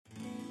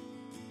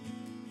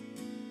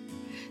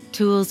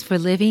Tools for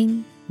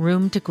living,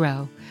 room to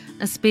grow,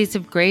 a space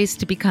of grace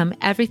to become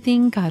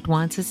everything God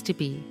wants us to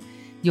be.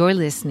 You're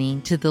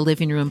listening to the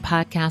Living Room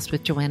Podcast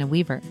with Joanna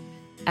Weaver,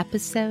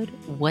 episode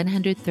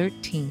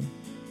 113.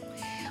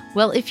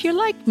 Well, if you're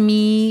like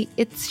me,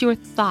 it's your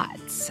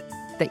thoughts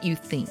that you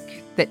think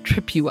that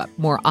trip you up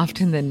more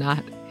often than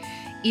not.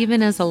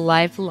 Even as a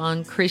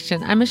lifelong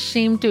Christian, I'm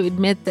ashamed to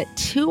admit that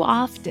too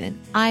often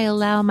I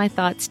allow my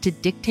thoughts to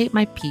dictate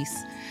my peace,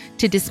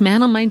 to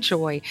dismantle my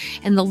joy.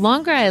 And the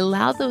longer I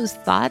allow those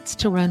thoughts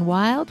to run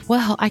wild,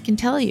 well, I can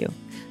tell you,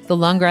 the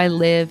longer I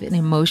live in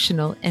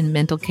emotional and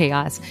mental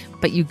chaos.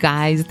 But you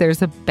guys,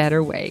 there's a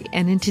better way.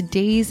 And in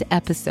today's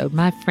episode,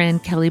 my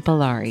friend Kelly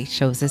Balarie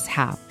shows us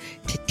how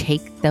to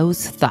take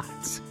those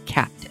thoughts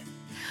captive.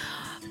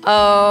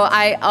 Oh,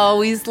 I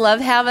always love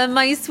having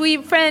my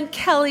sweet friend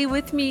Kelly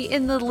with me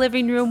in the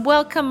living room.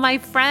 Welcome, my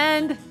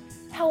friend.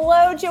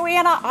 Hello,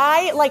 Joanna.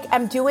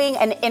 I'm doing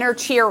an inner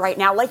cheer right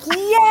now. Yay,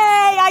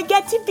 I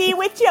get to be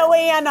with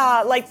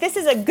Joanna. This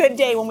is a good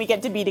day when we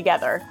get to be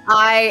together.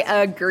 I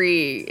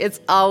agree. It's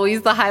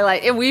always the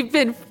highlight. And we've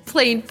been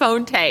playing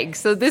phone tag,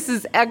 so this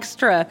is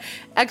extra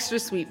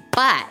sweet.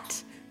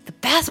 But the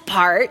best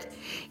part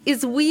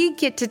is we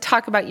get to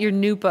talk about your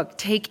new book,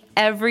 Take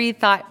Every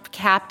Thought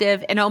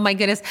Captive. And oh my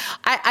goodness,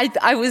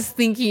 I was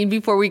thinking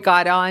before we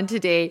got on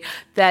today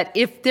that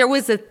if there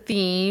was a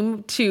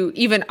theme to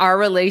even our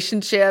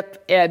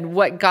relationship and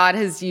what God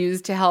has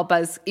used to help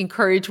us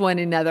encourage one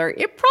another,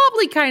 it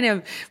probably kind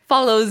of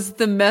follows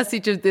the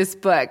message of this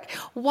book.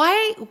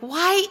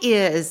 Why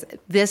is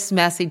this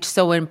message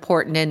so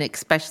important, and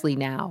especially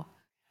now?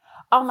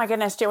 Oh my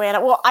goodness, Joanna.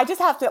 Well, I just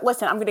have to,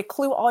 listen, I'm going to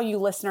clue all you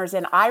listeners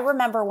in. I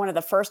remember one of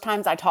the first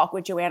times I talked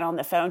with Joanna on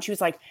the phone, she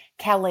was like,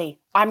 Kelly,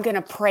 I'm going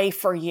to pray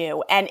for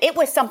you. And it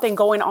was something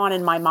going on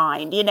in my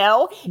mind,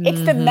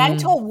 It's the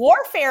mental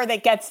warfare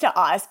that gets to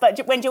us. But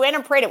when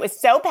Joanna prayed, it was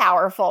so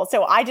powerful.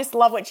 So I just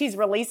love what she's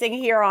releasing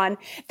here on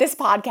this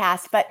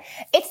podcast. But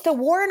it's the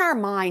war in our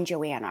mind,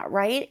 Joanna,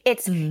 right?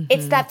 It's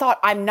that thought,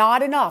 I'm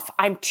not enough.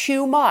 I'm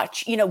too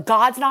much.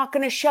 God's not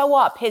going to show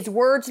up. His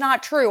word's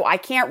not true. I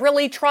can't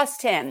really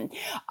trust him.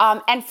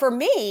 And for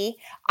me,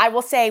 I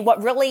will say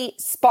what really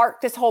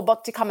sparked this whole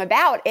book to come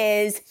about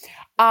is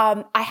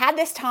I had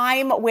this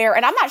time where,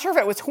 and I'm not sure if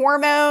it was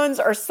hormones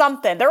or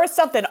something. There was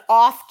something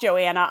off,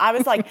 Joanna. I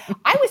was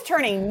I was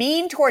turning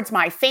mean towards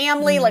my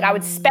family. I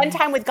would spend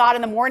time with God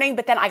in the morning,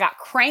 but then I got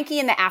cranky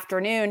in the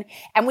afternoon.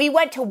 And we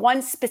went to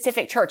one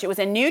specific church. It was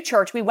a new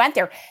church. We went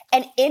there.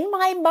 And in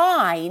my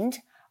mind,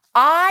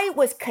 I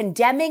was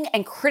condemning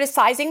and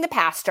criticizing the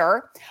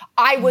pastor.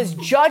 I was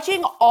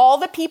judging all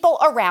the people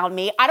around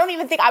me. I don't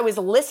even think I was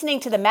listening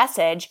to the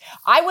message.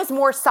 I was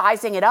more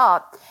sizing it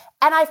up.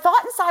 And I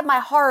thought inside my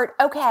heart,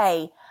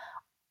 okay,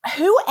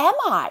 who am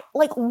I?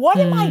 What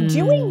am I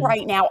doing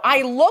right now?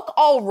 I look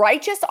all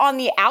righteous on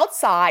the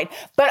outside,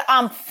 but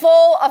I'm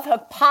full of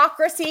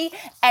hypocrisy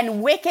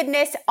and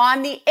wickedness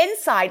on the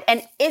inside.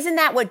 And isn't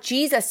that what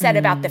Jesus said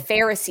about the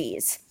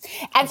Pharisees?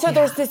 And so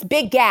there's this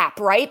big gap,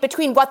 right,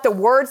 between what the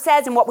word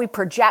says and what we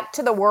project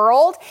to the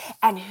world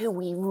and who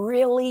we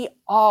really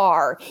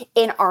are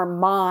in our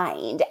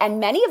mind. And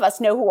many of us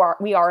know who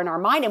we are in our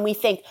mind, and we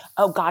think,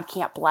 oh, God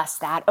can't bless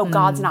that. Oh,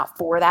 God's not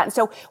for that. And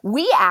so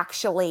we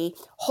actually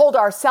hold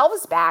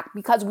ourselves back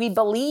because we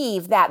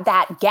believe that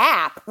that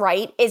gap,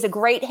 right, is a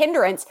great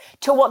hindrance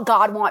to what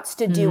God wants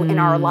to do in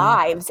our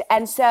lives.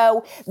 And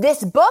so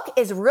this book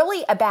is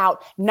really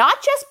about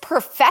not just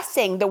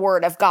professing the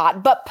word of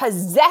God, but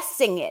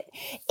possessing it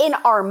in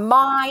our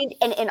mind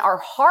and in our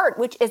heart,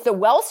 which is the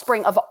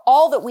wellspring of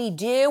all that we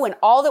do and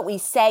all that we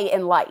say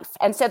in life.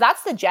 And so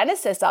that's the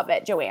genesis of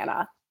it,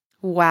 Joanna.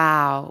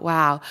 Wow.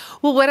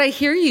 Well, what I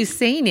hear you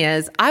saying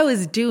is I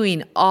was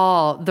doing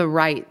all the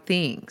right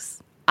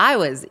things. I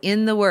was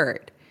in the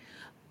word,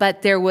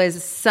 but there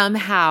was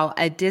somehow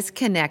a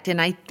disconnect.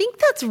 And I think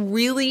that's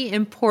really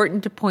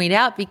important to point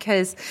out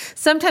because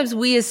sometimes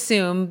we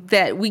assume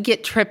that we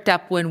get tripped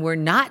up when we're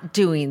not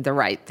doing the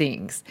right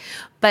things.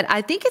 But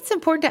I think it's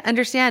important to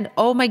understand,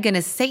 oh my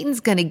goodness, Satan's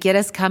going to get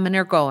us coming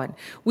or going.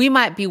 We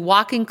might be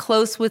walking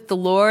close with the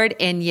Lord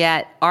and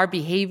yet our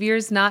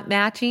behavior's not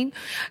matching.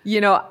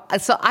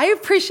 So I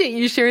appreciate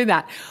you sharing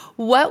that.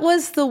 What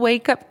was the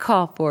wake-up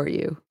call for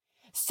you?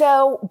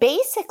 So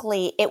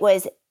basically, it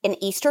was an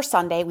Easter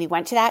Sunday. We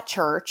went to that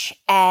church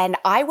and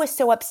I was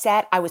so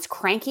upset. I was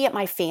cranky at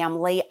my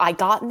family. I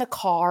got in the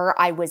car.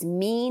 I was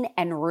mean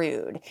and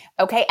rude.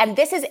 Okay. And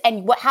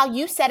how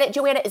you said it,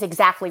 Joanna, is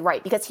exactly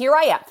right. Because here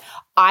I am.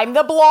 I'm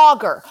the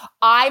blogger.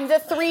 I'm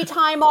the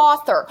 3-time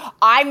author.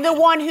 I'm the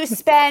one who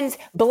spends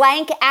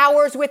blank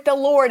hours with the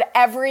Lord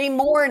every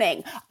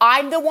morning.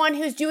 I'm the one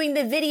who's doing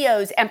the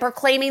videos and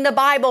proclaiming the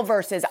Bible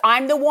verses.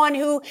 I'm the one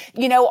who,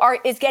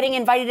 is getting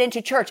invited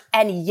into church.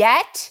 And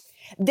yet,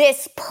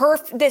 this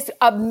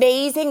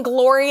amazing,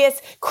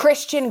 glorious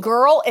Christian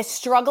girl is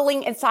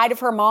struggling inside of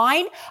her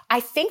mind. I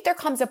think there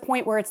comes a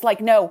point where it's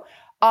like, no,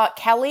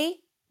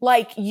 Kelly,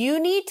 Like, you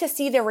need to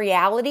see the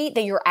reality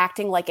that you're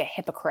acting like a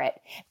hypocrite,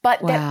 but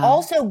that Wow.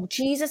 also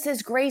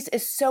Jesus's grace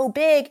is so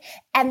big,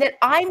 and that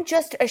I'm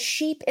just a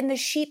sheep in the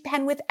sheep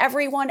pen with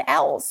everyone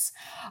else.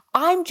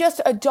 I'm just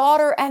a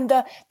daughter, and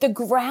the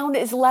ground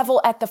is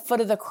level at the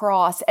foot of the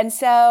cross. And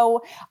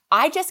so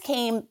I just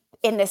came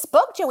in this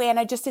book,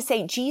 Joanna, just to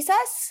say,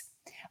 Jesus,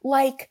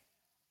 like,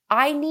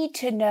 I need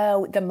to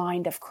know the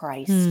mind of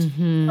Christ.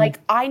 Mm-hmm.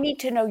 Like, I need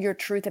to know your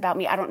truth about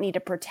me. I don't need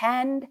to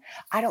pretend.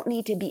 I don't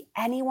need to be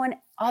anyone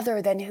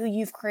other than who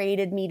you've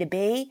created me to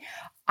be.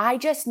 I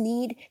just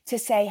need to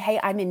say, hey,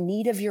 I'm in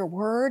need of your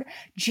word.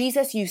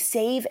 Jesus, you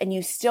save and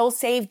you still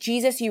save.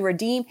 Jesus, you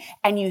redeem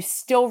and you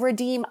still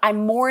redeem.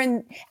 I'm more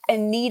in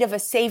need of a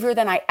savior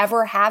than I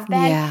ever have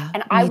been. Yeah,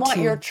 and I me want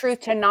too. your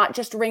truth to not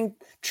just ring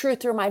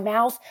truth through my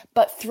mouth,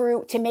 but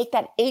to make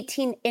that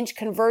 18-inch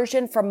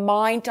conversion from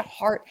mind to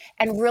heart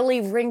and really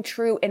ring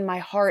true in my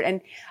heart.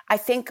 And I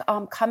think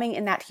coming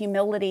in that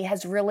humility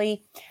has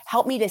really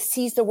helped me to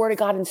seize the word of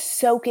God and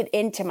soak it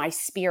into my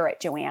spirit,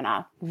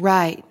 Joanna.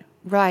 Right,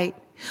 right.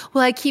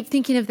 Well, I keep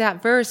thinking of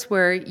that verse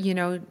where,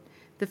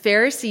 the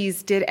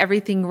Pharisees did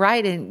everything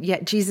right, and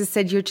yet Jesus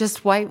said, you're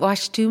just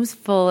whitewashed tombs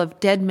full of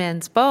dead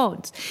men's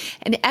bones.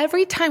 And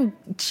every time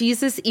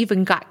Jesus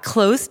even got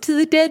close to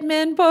the dead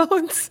men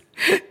bones,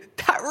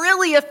 that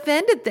really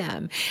offended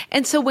them.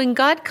 And so when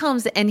God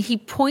comes and he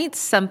points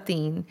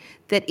something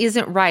that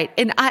isn't right,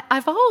 and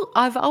I've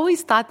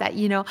always thought that,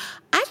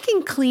 I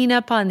can clean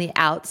up on the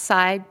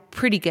outside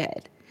pretty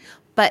good.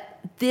 But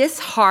this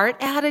heart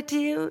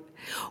attitude,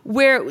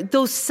 where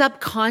those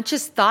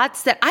subconscious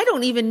thoughts that I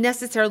don't even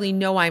necessarily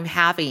know I'm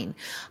having,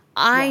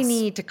 I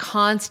need to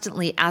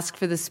constantly ask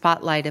for the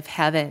spotlight of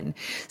heaven.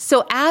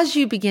 So as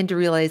you begin to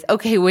realize,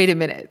 okay, wait a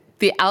minute,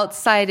 the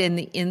outside and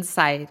the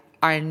inside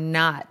are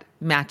not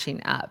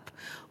matching up.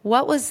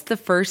 What was the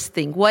first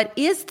thing? What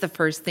is the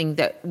first thing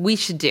that we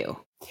should do?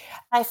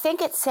 I think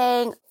it's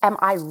saying, am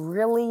I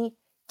really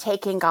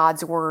taking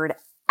God's word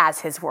as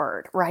his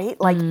word, right?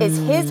 Like, is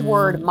his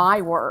word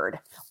my word?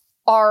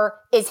 Or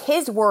is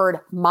his word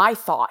my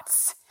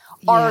thoughts?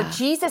 Are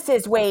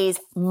Jesus's ways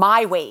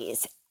my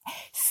ways?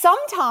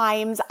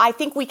 Sometimes I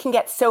think we can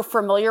get so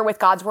familiar with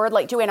God's word.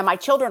 Like, Joanna, my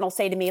children will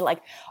say to me,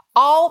 like,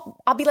 I'll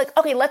be like,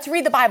 okay, let's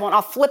read the Bible, and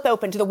I'll flip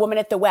open to the woman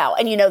at the well.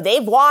 And,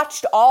 they've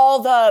watched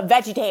all the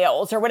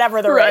VeggieTales or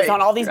whatever there is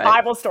on all these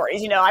Bible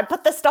stories. I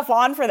put this stuff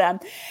on for them.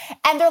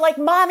 And they're like,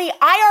 Mommy,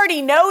 I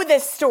already know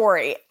this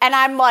story. And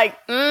I'm like,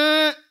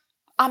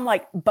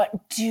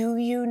 but do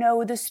you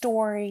know the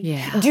story?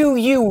 Yeah. Do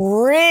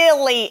you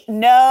really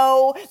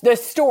know the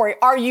story?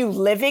 Are you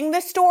living the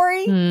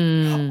story?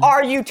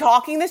 Are you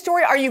talking the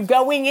story? Are you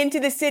going into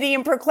the city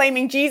and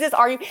proclaiming Jesus?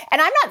 And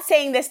I'm not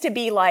saying this to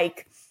be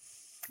like,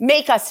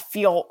 make us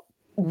feel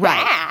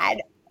bad.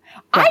 Right.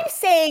 I'm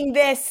saying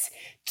this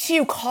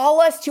to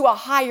call us to a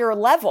higher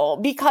level,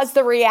 because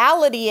the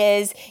reality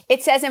is,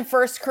 it says in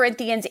 1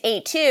 Corinthians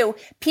 8:2,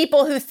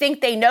 people who think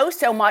they know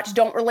so much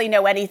don't really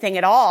know anything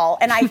at all.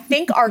 And I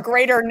think our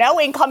greater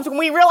knowing comes when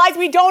we realize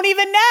we don't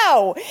even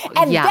know.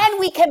 And then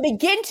we can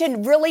begin to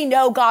really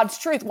know God's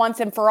truth once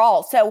and for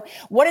all. So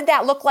what did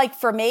that look like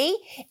for me?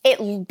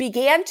 It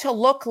began to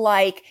look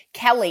like,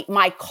 Kelly,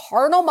 my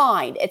carnal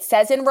mind, it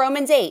says in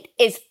Romans 8,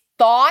 is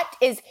thought,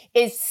 is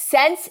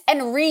sense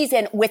and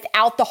reason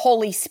without the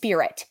Holy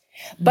Spirit.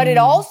 But it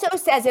also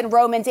says in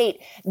Romans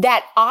 8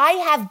 that I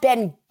have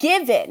been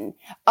given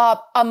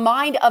a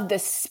mind of the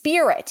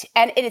Spirit.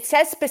 And it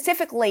says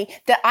specifically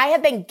that I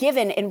have been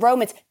given in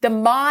Romans the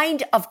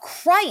mind of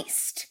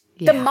Christ.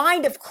 The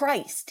mind of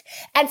Christ.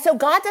 And so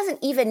God doesn't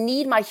even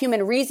need my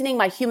human reasoning,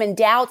 my human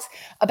doubts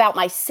about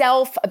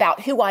myself,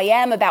 about who I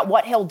am, about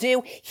what he'll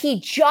do. He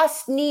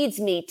just needs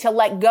me to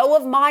let go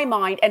of my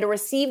mind and to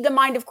receive the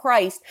mind of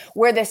Christ,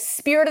 where the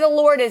Spirit of the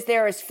Lord is,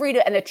 there is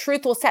freedom, and the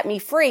truth will set me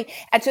free.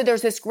 And so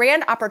there's this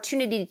grand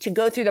opportunity to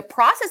go through the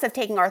process of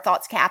taking our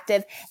thoughts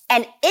captive.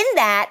 And in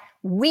that,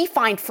 we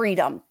find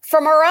freedom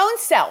from our own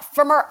self,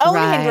 from our own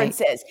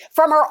hindrances,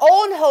 from our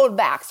own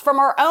holdbacks, from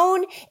our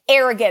own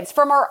arrogance,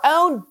 from our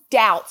own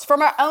doubts,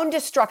 from our own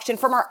destruction,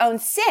 from our own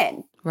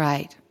sin.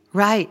 Right.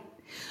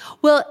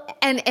 Well,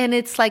 and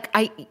it's like,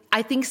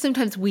 I think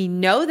sometimes we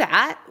know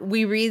that.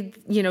 We read,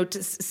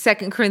 2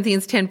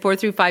 Corinthians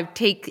 10:4-5,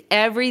 take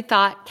every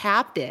thought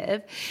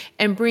captive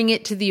and bring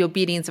it to the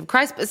obedience of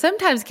Christ. But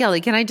sometimes,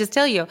 Kelly, can I just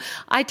tell you,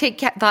 I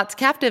take thoughts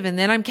captive and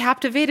then I'm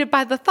captivated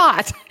by the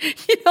thought.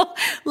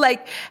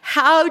 Like,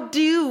 how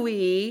do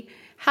we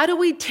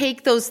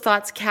take those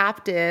thoughts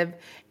captive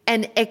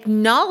and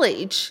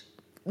acknowledge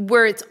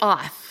where it's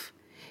off?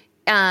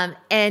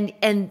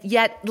 And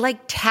yet, like,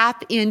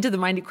 tap into the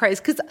mind of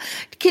Christ. Cause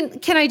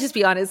can I just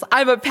be honest?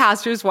 I'm a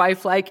pastor's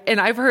wife, and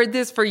I've heard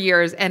this for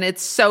years, and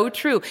it's so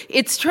true.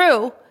 It's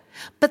true.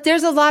 But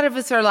there's a lot of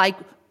us are like,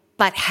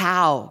 but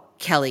how,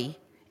 Kelly?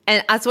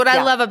 And that's what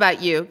I love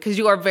about you, because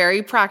you are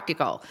very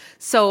practical.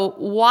 So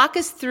walk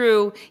us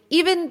through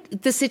even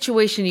the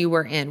situation you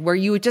were in, where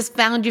you just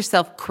found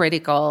yourself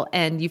critical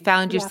and you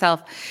found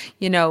yourself,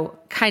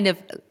 kind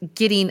of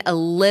getting a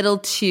little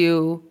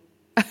too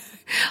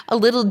a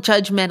little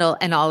judgmental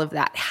and all of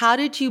that. How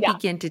did you Yeah.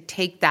 begin to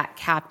take that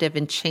captive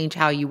and change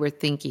how you were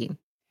thinking?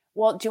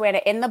 Well,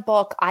 Joanna, in the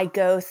book, I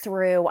go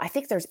through, I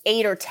think there's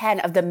 8 or 10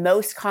 of the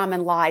most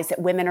common lies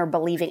that women are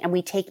believing, and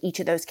we take each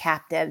of those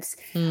captives.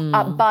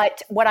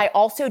 But what I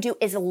also do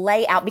is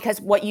lay out, because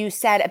what you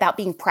said about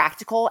being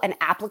practical and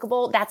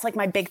applicable, that's like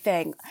my big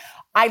thing.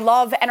 I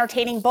love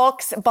entertaining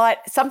books, but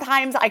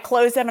sometimes I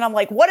close them and I'm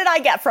like, what did I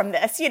get from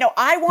this?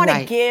 I want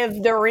to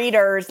give the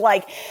readers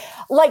like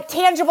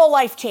tangible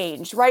life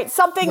change, right?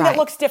 Something that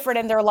looks different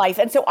in their life.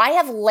 And so I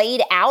have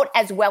laid out,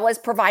 as well as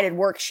provided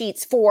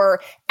worksheets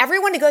for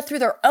everyone to go through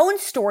their own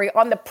story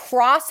on the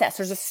process.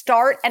 There's a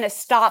start and a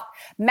stop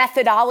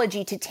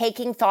methodology to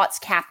taking thoughts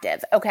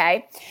captive.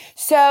 Okay.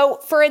 So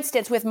for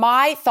instance, with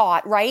my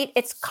thought, right,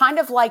 it's kind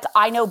of like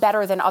I know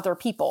better than other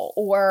people,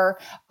 or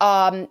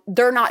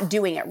they're not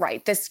doing it right.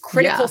 This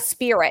critical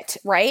spirit,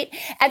 right?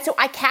 And so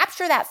I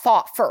capture that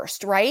thought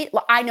first, right?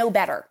 I know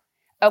better.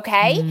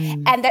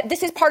 Okay. And that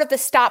this is part of the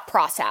stop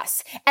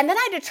process. And then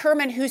I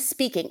determine who's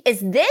speaking. Is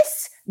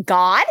this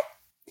God?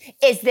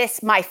 Is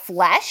this my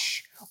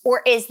flesh?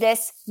 Or is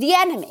this the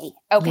enemy?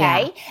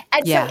 Okay.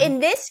 And so in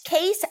this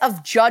case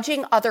of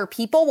judging other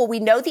people, well, we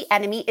know the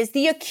enemy is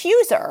the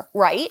accuser,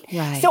 right?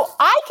 So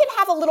I can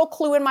have a little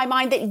clue in my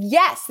mind that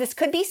yes, this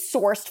could be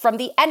sourced from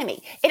the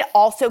enemy. It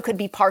also could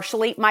be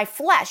partially my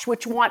flesh,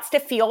 which wants to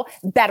feel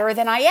better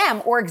than I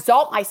am, or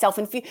exalt myself.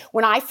 And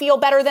when I feel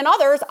better than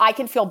others, I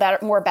can feel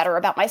more better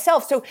about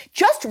myself. So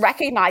just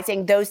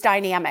recognizing those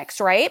dynamics,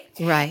 right?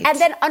 And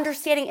then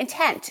understanding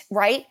intent,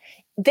 right?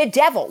 The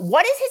devil,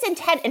 what is his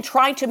intent in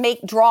trying to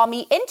draw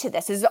me into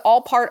this? This is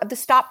all part of the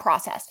stop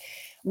process.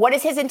 What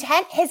is his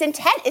intent? His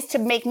intent is to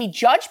make me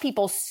judge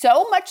people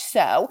so much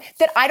so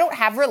that I don't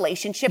have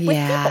relationship with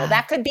people.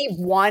 That could be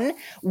one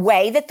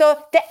way that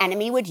the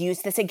enemy would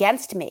use this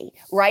against me,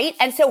 right?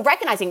 And so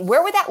recognizing,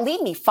 where would that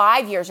lead me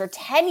 5 years or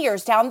 10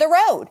 years down the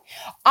road?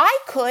 I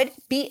could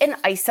be in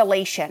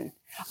isolation.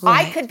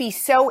 I could be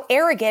so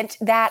arrogant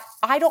that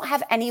I don't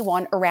have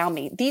anyone around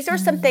me. These are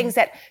some things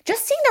that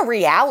just seeing the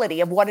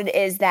reality of what it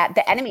is that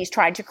the enemy is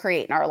trying to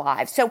create in our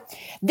lives. So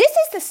this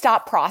is the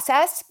stop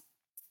process.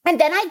 And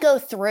then I go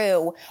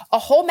through a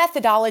whole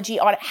methodology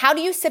on how do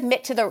you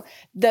submit to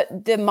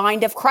the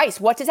mind of Christ?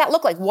 What does that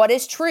look like? What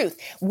is truth?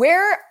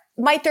 Where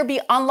might there be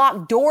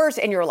unlocked doors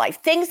in your life?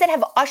 Things that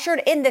have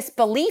ushered in this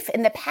belief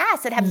in the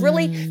past that have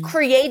really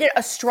created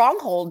a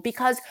stronghold,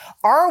 because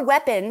our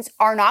weapons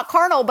are not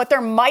carnal, but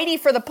they're mighty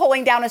for the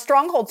pulling down a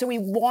stronghold. So we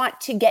want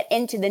to get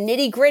into the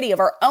nitty gritty of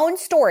our own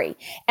story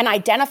and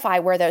identify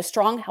where those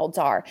strongholds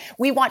are.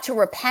 We want to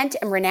repent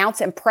and renounce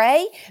and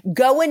pray,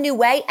 go a new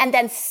way, and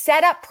then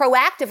set up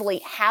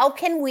proactively. How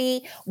can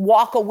we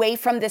walk away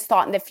from this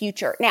thought in the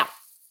future? Now,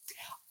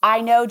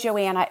 I know,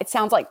 Joanna, it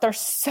sounds like there's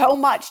so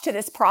much to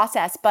this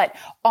process, but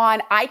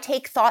on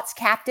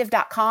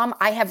itakethoughtscaptive.com,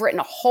 I have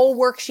written a whole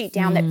worksheet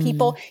down that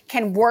people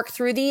can work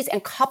through these,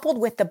 and coupled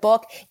with the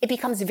book, it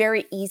becomes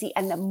very easy.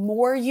 And the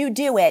more you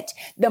do it,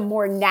 the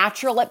more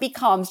natural it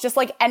becomes, just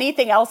like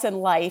anything else in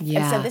life.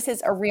 And so this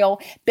is a real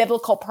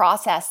biblical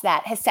process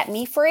that has set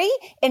me free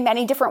in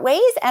many different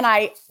ways. And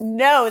I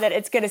know that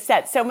it's going to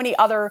set so many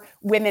other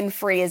women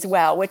free as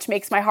well, which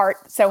makes my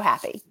heart so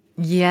happy.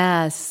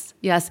 Yes.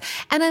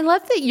 And I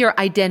love that you're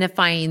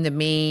identifying the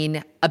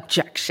main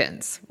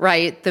objections,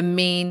 right? The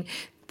main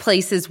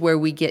places where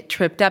we get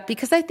tripped up.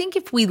 Because I think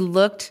if we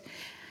looked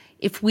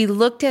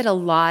at a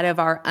lot of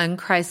our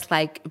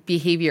un-Christ-like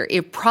behavior,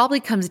 it probably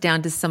comes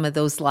down to some of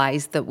those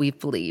lies that we've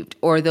believed,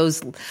 or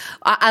those,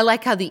 I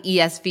like how the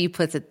ESV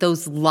puts it,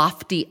 those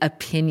lofty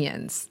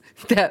opinions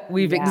that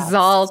we've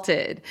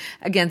exalted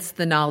against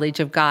the knowledge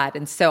of God.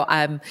 And so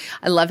I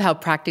love how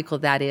practical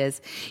that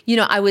is.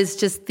 I was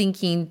just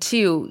thinking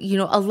too,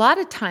 a lot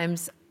of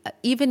times,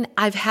 even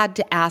I've had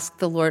to ask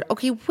the Lord,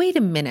 okay, wait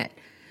a minute.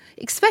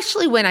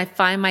 Especially when I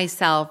find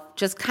myself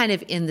just kind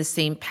of in the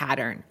same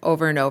pattern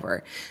over and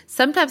over.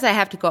 Sometimes I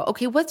have to go,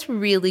 okay, what's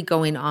really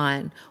going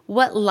on?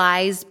 What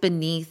lies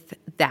beneath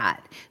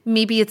that?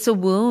 Maybe it's a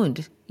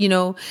wound.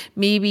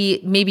 Maybe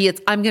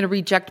it's, I'm going to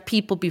reject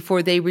people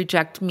before they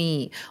reject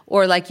me.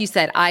 Or like you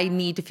said, I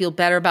need to feel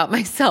better about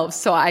myself,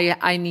 so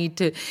I need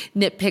to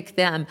nitpick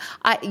them.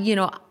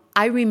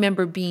 I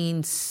remember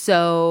being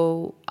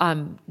so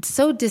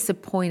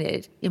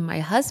disappointed in my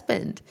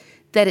husband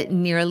that it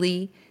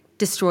nearly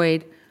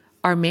destroyed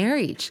our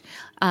marriage.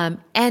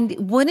 And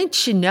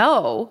wouldn't you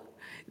know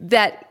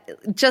that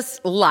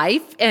just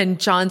life and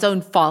John's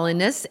own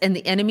fallenness and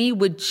the enemy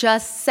would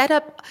just set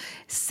up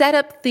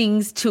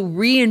things to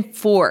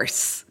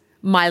reinforce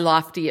my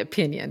lofty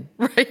opinion,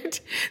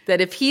 right?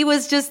 That if he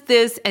was just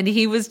this and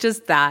he was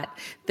just that,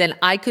 then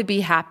I could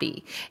be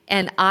happy.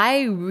 And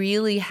I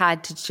really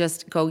had to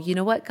just go, you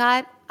know what,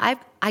 God, I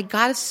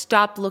got to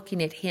stop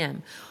looking at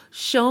him.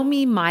 Show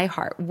me my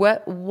heart.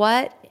 What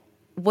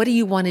what do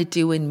you want to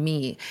do in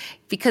me?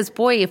 Because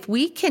boy, if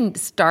we can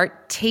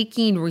start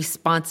taking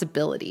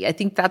responsibility, I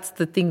think that's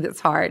the thing that's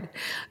hard.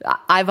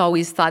 I've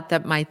always thought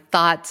that my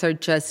thoughts are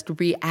just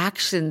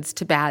reactions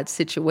to bad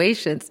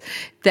situations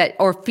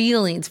or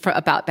feelings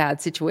about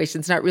bad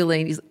situations, not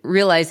really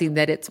realizing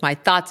that it's my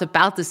thoughts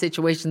about the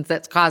situations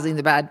that's causing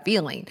the bad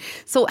feeling.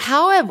 So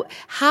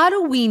how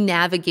do we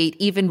navigate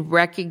even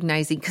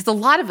recognizing, because a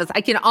lot of us,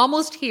 I can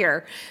almost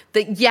hear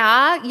that,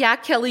 yeah,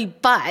 Kelly,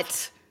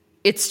 but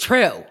it's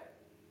true.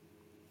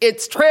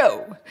 It's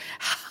true.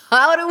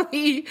 How do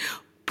we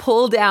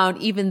pull down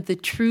even the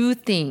true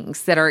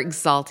things that are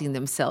exalting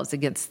themselves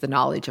against the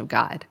knowledge of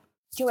God?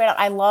 Joanna,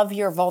 I love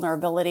your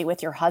vulnerability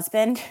with your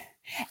husband.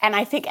 And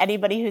I think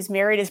anybody who's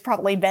married has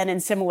probably been in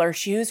similar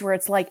shoes where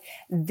it's like,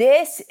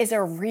 this is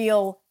a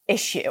real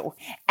issue.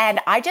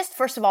 And I just,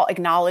 first of all,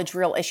 acknowledge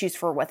real issues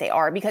for what they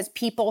are, because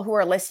people who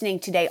are listening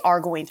today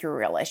are going through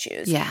real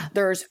issues. Yeah.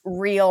 There's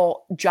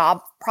real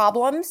job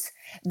problems.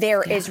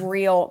 There is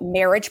real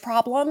marriage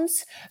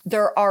problems.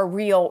 There are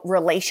real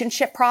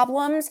relationship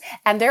problems.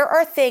 And there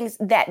are things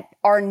that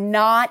are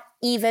not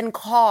even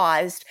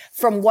caused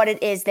from what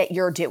it is that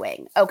you're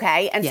doing.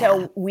 Okay. And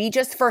so we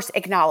just first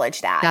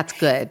acknowledge that. That's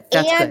good.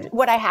 That's and good.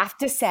 What I have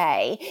to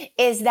say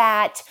is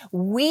that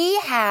we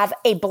have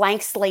a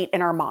blank slate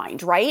in our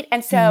mind, right?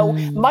 And so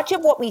much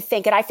of what we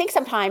think, and I think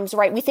sometimes,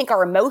 right, we think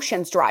our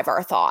emotions drive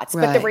our thoughts,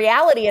 but the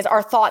reality is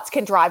our thoughts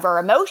can drive our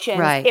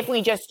emotions if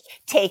we just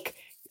take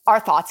our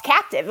thoughts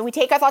captive. And we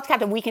take our thoughts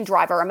captive, we can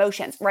drive our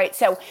emotions, right?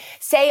 So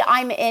say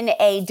I'm in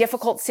a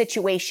difficult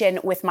situation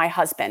with my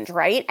husband,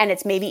 right? And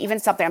it's maybe even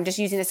something, I'm just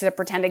using this as a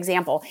pretend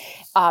example,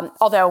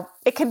 although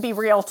it can be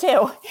real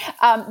too.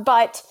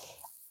 But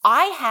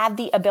I have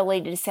the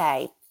ability to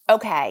say,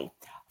 okay,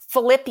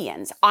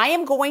 Philippians, I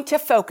am going to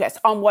focus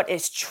on what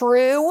is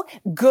true,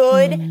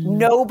 good,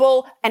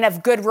 noble, and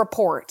of good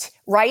report,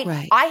 right?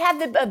 I have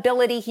the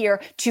ability here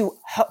to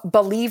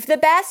believe the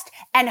best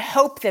and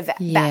hope the best,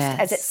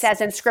 as it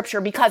says in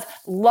scripture, because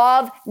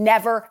love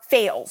never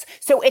fails.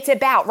 So it's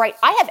about, right?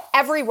 I have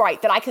every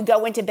right that I could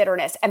go into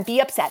bitterness and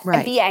be upset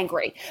and be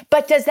angry.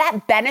 But does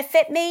that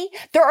benefit me?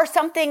 There are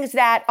some things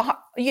that,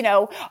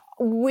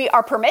 we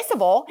are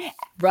permissible,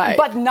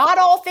 but not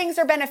all things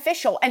are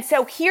beneficial. And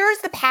so here's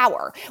the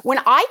power. When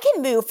I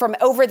can move from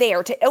over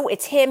there to, oh,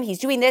 it's him, he's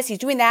doing this, he's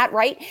doing that,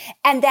 right?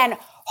 And then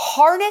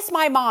harness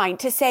my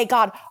mind to say,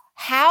 God,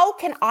 how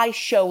can I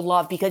show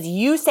love? Because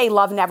you say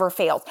love never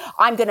fails.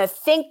 I'm going to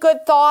think good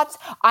thoughts.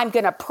 I'm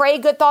going to pray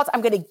good thoughts. I'm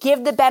going to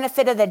give the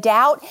benefit of the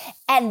doubt.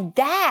 And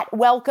that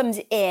welcomes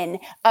in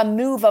a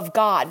move of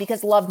God,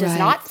 because love does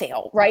not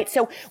fail, right?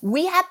 So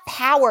we have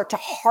power to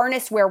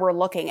harness where we're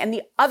looking. And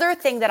the other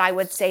thing that I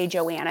would say,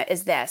 Joanna,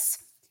 is this.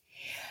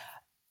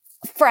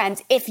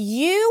 Friends, if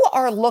you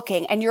are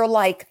looking and you're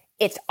like,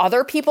 it's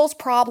other people's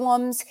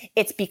problems.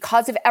 It's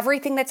because of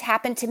everything that's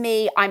happened to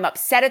me. I'm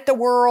upset at the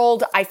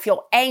world. I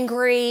feel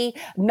angry.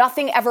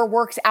 Nothing ever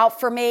works out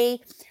for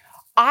me.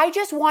 I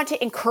just want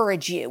to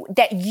encourage you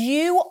that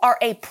you are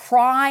a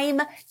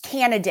prime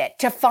candidate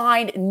to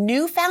find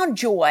newfound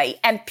joy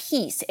and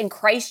peace in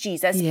Christ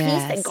Jesus, peace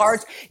that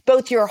guards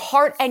both your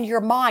heart and your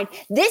mind.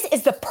 This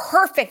is the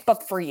perfect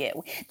book for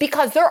you,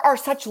 because there are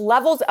such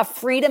levels of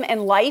freedom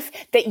in life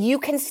that you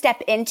can step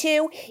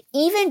into,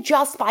 even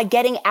just by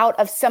getting out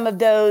of some of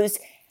those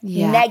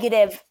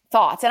negative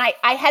thoughts. And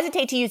I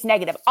hesitate to use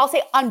negative. I'll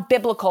say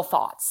unbiblical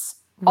thoughts,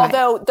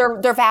 although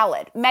they're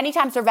valid. Many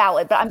times they're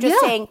valid, but I'm just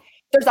saying,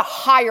 there's a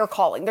higher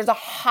calling. There's a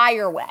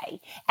higher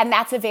way, and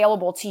that's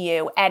available to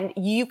you. And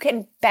you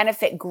can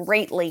benefit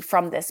greatly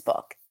from this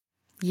book.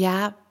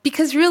 Yeah,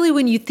 because really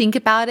when you think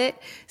about it,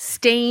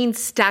 staying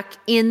stuck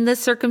in the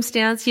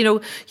circumstance,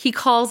 he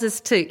calls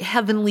us to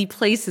heavenly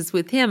places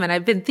with him. And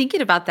I've been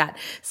thinking about that.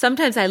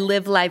 Sometimes I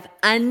live life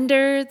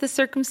under the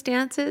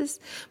circumstances,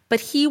 but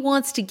he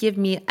wants to give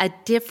me a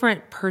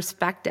different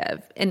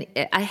perspective and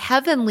a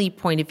heavenly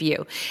point of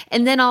view.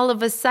 And then all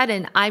of a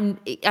sudden I'm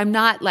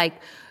not like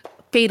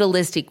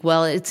fatalistic.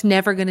 Well, it's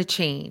never going to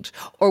change.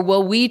 Or,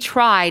 well, we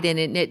tried and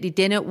it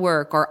didn't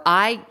work. Or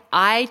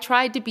I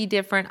tried to be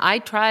different. I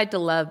tried to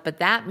love, but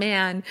that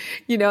man,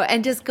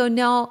 and just go,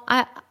 no,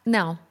 I'm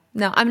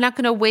not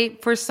going to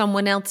wait for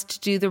someone else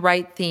to do the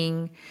right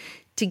thing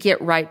to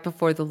get right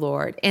before the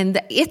Lord. And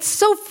it's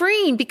so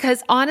freeing,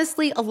 because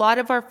honestly, a lot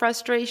of our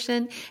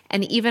frustration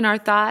and even our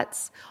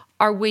thoughts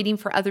are waiting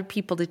for other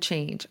people to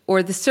change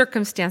or the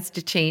circumstance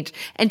to change,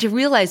 and to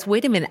realize,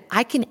 wait a minute,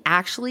 I can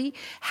actually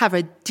have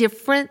a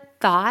different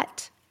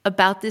thought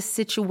about this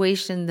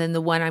situation than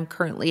the one I'm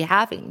currently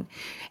having.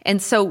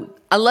 And so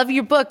I love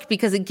your book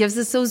because it gives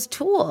us those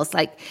tools.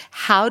 Like,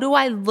 how do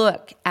I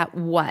look at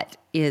what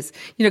is,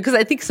 because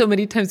I think so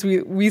many times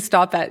we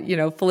stop at,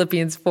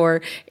 Philippians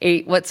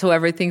 4:8,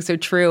 whatsoever things are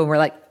true. And we're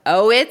like,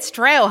 oh, it's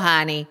true,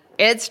 honey.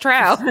 It's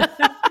true.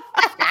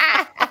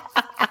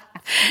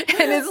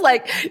 And it's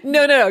like,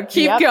 no,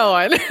 keep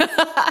going.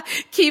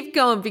 Keep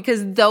going,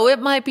 because though it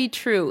might be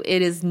true,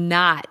 it is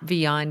not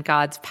beyond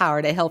God's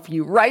power to help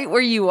you right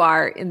where you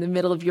are in the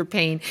middle of your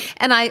pain.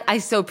 And I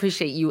so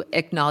appreciate you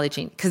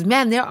acknowledging, because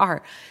man, there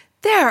are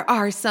there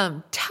are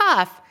some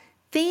tough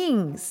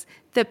things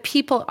that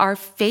people are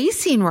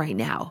facing right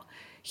now.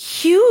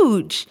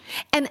 Huge.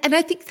 And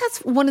I think that's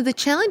one of the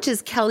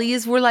challenges, Kelly,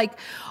 is we're like,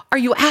 are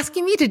you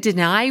asking me to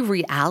deny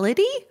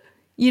reality?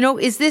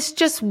 Is this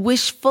just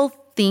wishful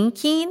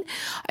thinking?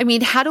 I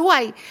mean, how do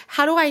I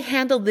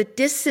handle the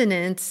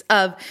dissonance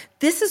of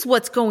this is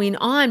what's going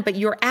on, but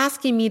you're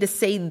asking me to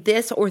say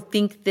this or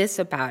think this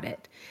about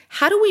it?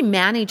 How do we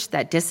manage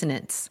that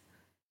dissonance?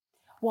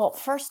 Well,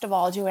 first of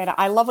all, Joanna,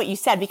 I love what you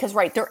said because,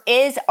 right, there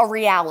is a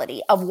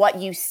reality of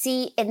what you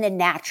see in the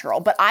natural.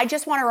 But I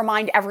just want to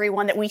remind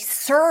everyone that we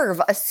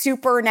serve a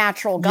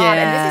supernatural God.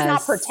 Yes. And this is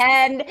not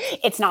pretend.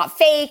 It's not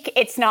fake.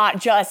 It's not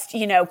just,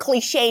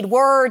 cliched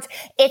words.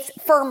 It's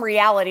firm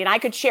reality. And I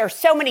could share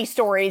so many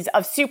stories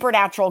of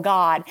supernatural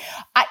God.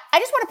 I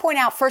just want to point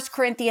out 1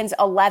 Corinthians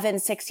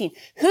 11:16.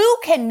 Who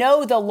can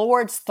know the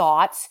Lord's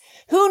thoughts?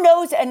 Who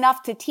knows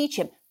enough to teach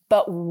him?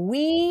 But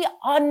we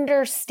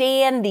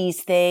understand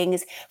these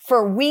things,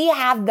 for we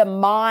have the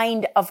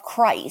mind of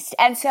Christ.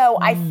 And so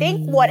I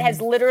think what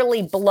has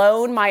literally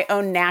blown my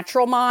own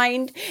natural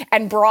mind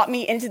and brought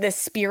me into the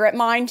spirit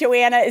mind,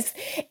 Joanna,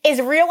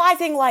 is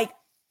realizing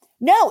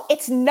no,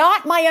 it's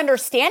not my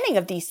understanding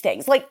of these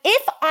things. Like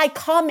if I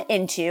come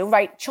into,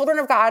 right, children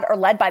of God are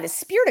led by the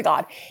Spirit of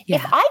God. Yeah.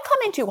 If I come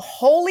into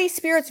Holy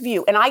Spirit's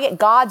view and I get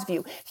God's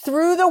view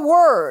through the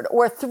word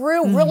or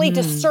through really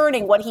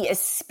discerning what he is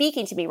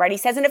speaking to me, right? He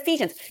says in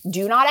Ephesians,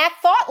 do not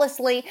act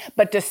thoughtlessly,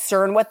 but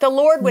discern what the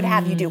Lord would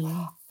have you do.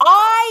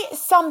 I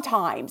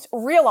sometimes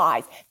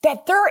realize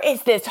that there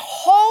is this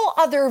whole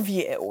other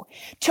view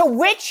to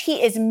which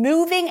he is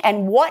moving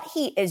and what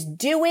he is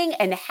doing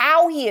and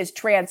how he is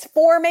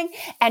transforming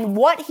and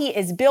what he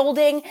is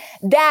building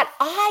that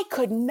I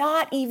could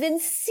not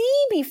even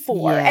see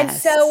before. Yes. And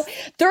so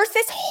there's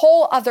this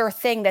whole other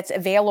thing that's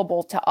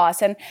available to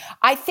us. And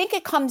I think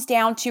it comes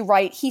down to,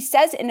 right, he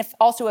says in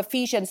also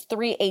Ephesians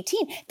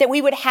 3:18 that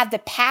we would have the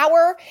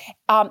power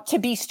to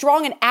be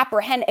strong and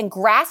apprehend and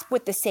grasp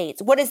with the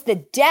saints. What is the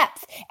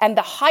depth and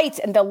the heights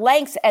and the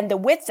lengths and the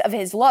widths of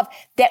his love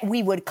that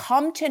we would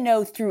come to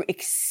know through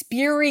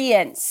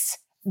experience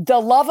the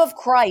love of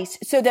Christ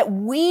so that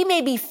we may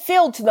be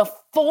filled to the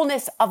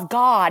fullness of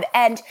God.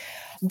 And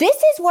this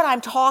is what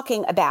I'm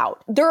talking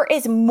about. There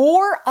is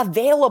more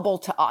available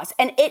to us,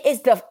 and it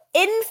is the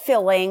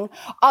infilling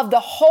of the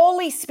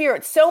Holy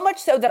Spirit, so much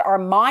so that our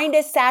mind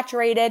is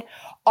saturated,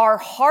 our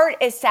heart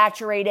is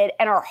saturated,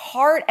 and our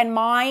heart and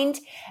mind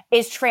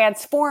is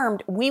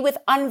transformed. We with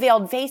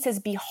unveiled faces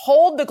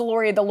behold the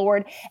glory of the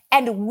Lord,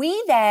 and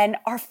we then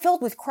are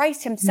filled with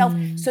Christ himself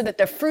so that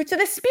the fruits of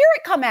the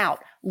Spirit come out.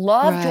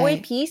 Love,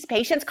 joy, peace,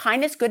 patience,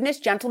 kindness, goodness,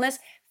 gentleness,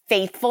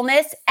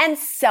 faithfulness, and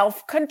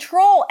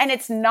self-control. And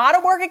it's not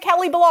a work of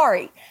Kelly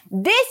Balarie.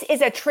 This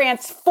is a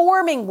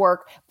transforming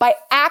work by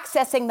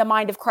accessing the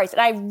mind of Christ.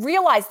 And I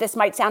realize this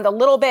might sound a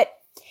little bit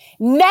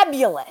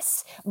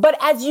nebulous, but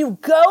as you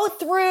go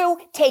through,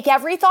 take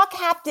every thought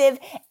captive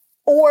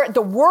or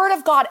the word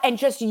of God and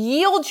just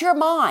yield your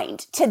mind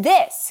to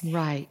this.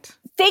 Right.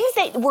 Things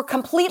that were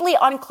completely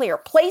unclear,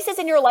 places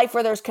in your life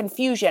where there's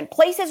confusion,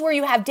 places where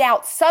you have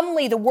doubt,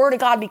 suddenly the word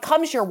of God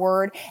becomes your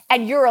word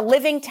and you're a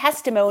living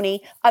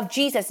testimony of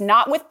Jesus,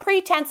 not with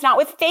pretense, not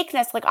with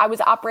fakeness like I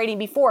was operating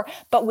before,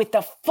 but with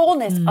the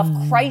fullness of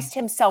Christ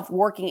himself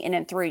working in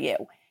and through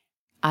you.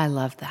 I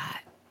love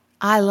that.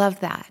 I love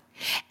that.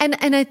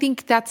 And I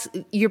think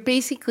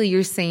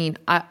you're saying,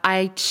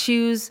 I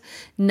choose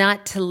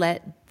not to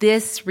let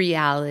this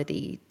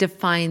reality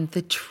define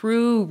the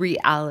true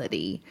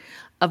reality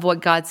of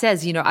what God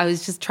says. I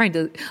was just trying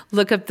to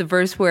look up the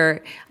verse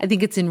where I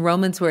think it's in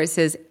Romans where it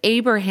says,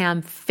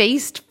 Abraham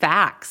faced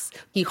facts.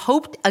 He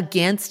hoped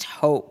against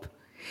hope.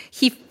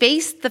 He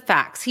faced the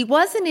facts. He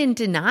wasn't in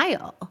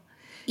denial.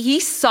 He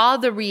saw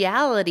the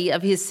reality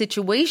of his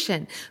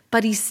situation,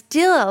 but he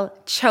still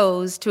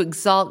chose to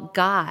exalt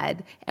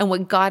God and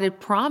what God had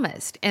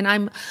promised. And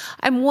I'm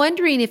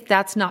wondering if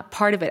that's not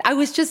part of it. I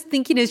was just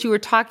thinking as you were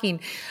talking,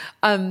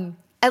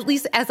 at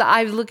least as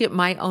I look at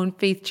my own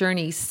faith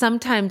journey,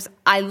 sometimes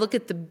I look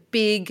at the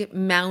big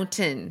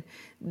mountain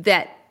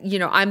that,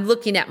 I'm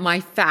looking at my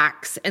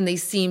facts and they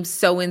seem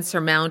so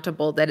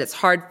insurmountable that it's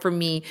hard for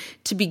me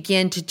to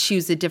begin to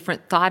choose a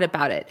different thought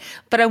about it.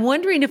 But I'm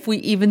wondering if we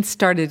even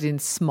started in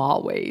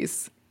small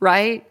ways,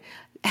 right?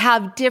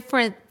 Have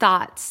different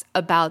thoughts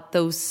about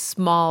those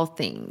small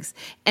things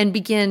and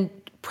begin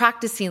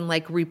practicing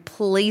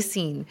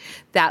replacing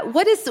that.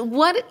 What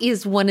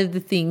is one of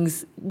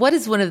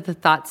the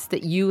thoughts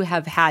that you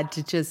have had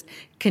to just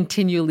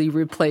continually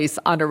replace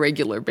on a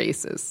regular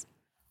basis?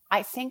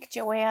 I think,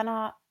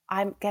 Joanna,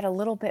 I get a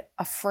little bit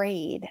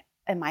afraid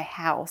in my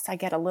house. I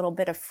get a little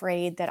bit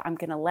afraid that I'm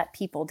going to let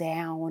people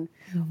down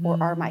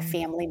or are my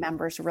family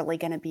members really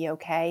going to be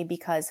okay?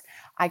 Because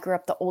I grew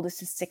up the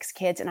oldest of 6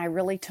 kids and I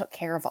really took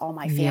care of all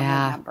my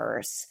family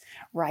members,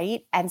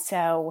 right? And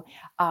so,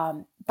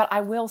 but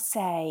I will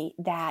say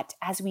that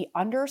as we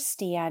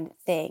understand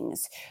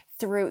things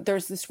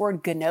there's this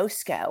word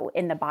gnosko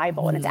in the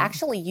Bible, and it's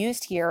actually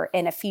used here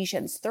in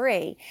Ephesians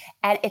 3.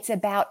 And it's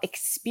about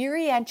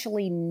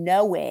experientially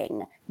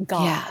knowing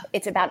God. Yeah.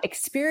 It's about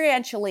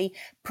experientially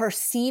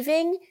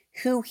perceiving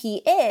who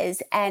he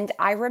is. And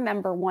I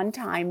remember one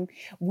time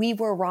we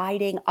were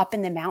riding up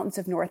in the mountains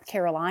of North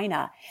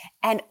Carolina,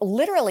 and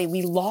literally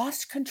we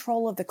lost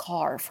control of the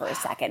car for a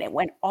second. It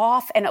went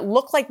off and it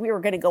looked like we were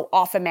going to go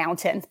off a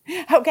mountain.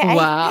 Okay.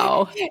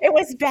 Wow. It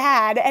was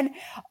bad.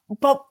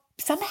 But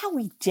somehow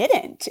we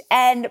didn't.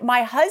 And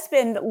my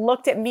husband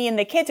looked at me and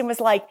the kids and was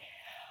like,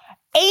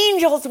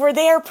 angels were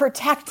there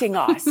protecting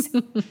us.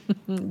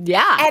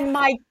 Yeah. And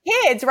my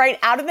kids, right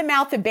out of the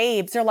mouth of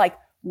babes, are like,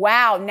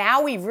 wow,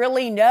 now we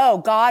really know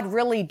God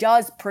really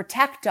does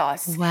protect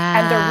us.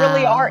 Wow. And there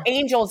really are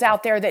angels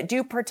out there that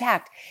do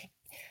protect.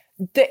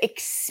 The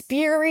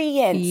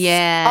experience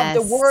Yes.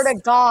 of the word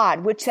of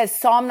God, which says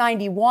Psalm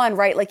 91,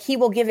 right? Like he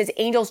will give his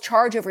angels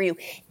charge over you.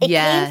 It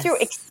came through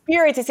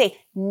experience to say,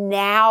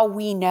 now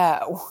we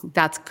know.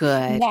 That's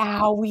good.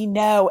 Now we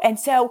know. And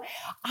so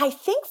I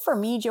think for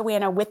me,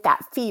 Joanna, with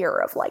that fear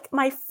of like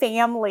my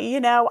family,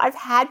 I've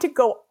had to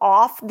go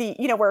off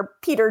where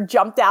Peter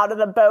jumped out of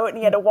the boat and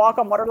he had to walk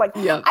on water. Like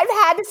Yep. I've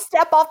had to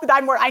step off the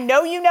diving board. I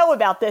know you know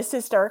about this,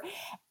 sister.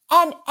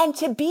 And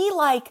to be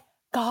like,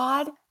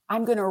 God,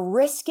 I'm going to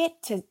risk it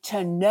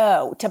to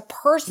know, to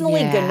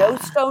personally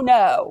gnosko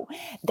know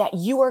that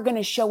you are going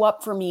to show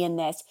up for me in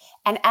this.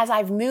 And as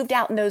I've moved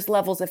out in those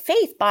levels of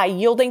faith by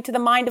yielding to the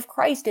mind of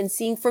Christ and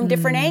seeing from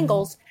different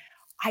angles,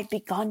 I've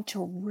begun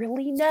to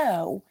really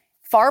know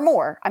far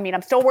more. I mean,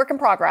 I'm still a work in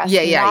progress.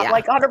 Not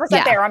like 100%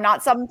 there. I'm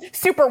not some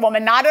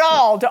superwoman, not at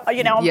all.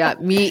 Yeah,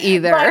 me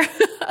either.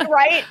 But,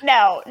 right?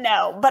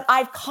 No. But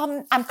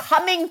I'm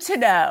coming to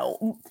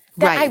know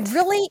that I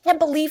really can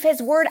believe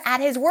his word at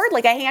his word,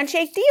 like a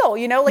handshake deal,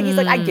 like he's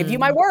like, I give you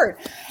my word.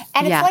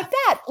 And it's like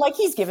that, like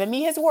he's given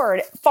me his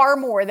word far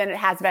more than it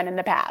has been in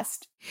the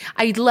past.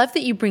 I love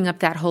that you bring up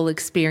that whole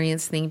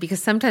experience thing,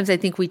 because sometimes I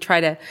think we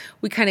kind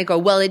of go,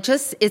 well, it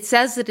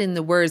says it in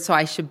the word, so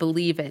I should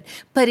believe it.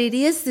 But it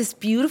is this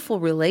beautiful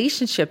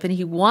relationship, and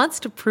he wants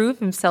to prove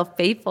himself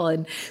faithful.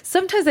 And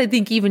sometimes I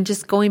think even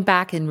just going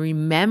back and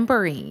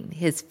remembering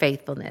his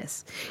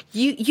faithfulness.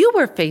 You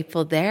were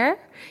faithful there.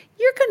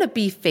 You're going to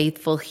be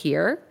faithful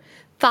here.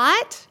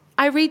 Thought,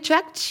 I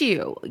reject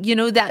you.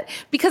 That,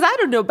 because I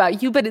don't know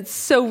about you, but it's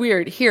so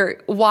weird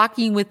here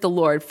walking with the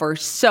Lord for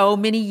so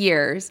many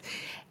years.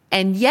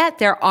 And yet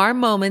there are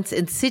moments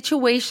and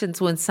situations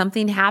when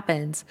something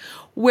happens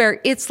where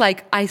it's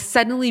like I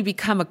suddenly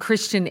become a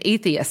Christian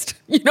atheist.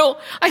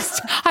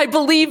 I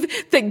believe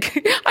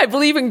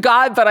in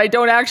God, but I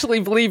don't actually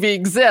believe he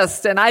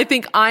exists. And I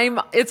think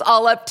it's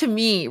all up to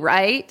me,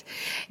 right?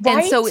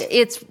 And so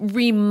it's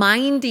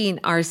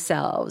reminding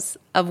ourselves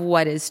of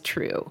what is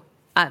true.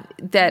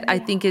 That I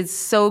think is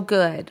so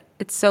good.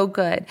 It's so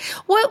good.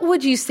 What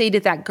would you say to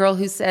that girl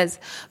who says,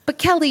 but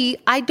Kelly,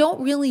 I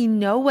don't really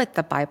know what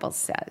the Bible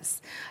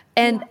says.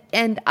 And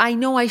I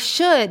know I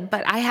should,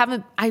 but I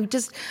haven't,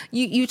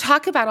 you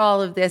talk about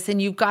all of this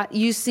and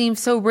you seem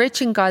so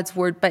rich in God's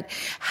word, but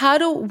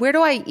where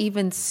do I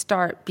even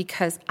start?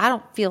 Because I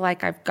don't feel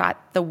like I've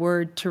got the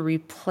word to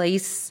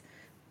replace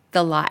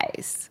the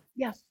lies.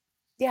 Yes.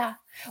 Yeah.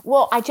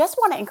 Well, I just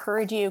want to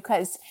encourage you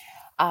because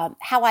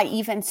how I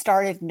even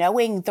started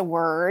knowing the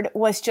word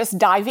was just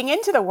diving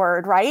into the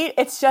word, right?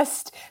 It's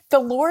just, the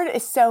Lord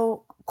is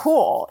so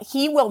cool.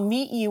 He will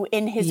meet you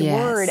in his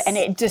word, and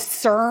it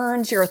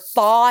discerns your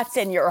thoughts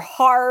and your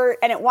heart,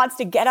 and it wants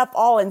to get up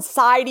all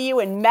inside of you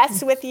and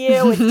mess with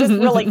you. It's just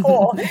really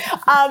cool.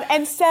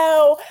 And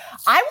so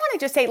I want to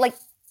just say, like,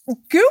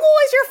 Google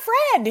is your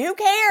friend. Who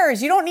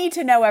cares? You don't need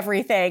to know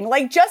everything.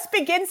 Like, just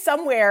begin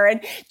somewhere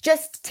and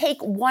just take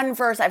one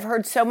verse. I've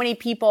heard so many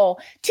people,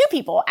 two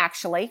people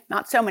actually,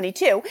 not so many,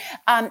 two,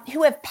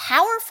 who have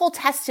powerful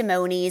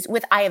testimonies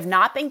with, I have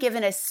not been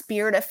given a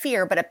spirit of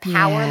fear, but a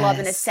power, love,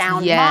 and a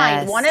sound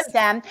mind. One of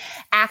them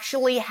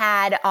actually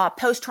had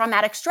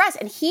post-traumatic stress,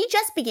 and he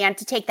just began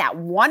to take that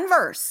one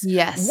verse,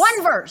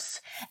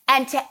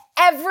 and to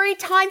every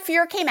time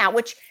fear came out,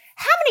 which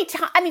how many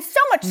times, I mean, so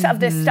much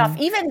of this stuff,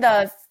 even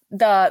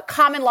the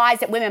common lies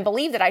that women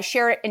believe that I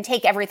share it and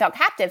take every thought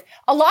captive,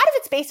 a lot of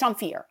it's based on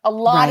fear. A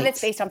lot of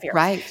it's based on fear.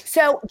 Right.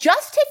 So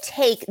just to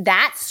take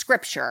that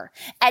scripture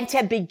and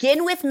to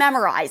begin with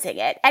memorizing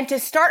it and to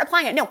start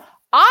applying it. No,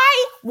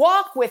 I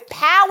walk with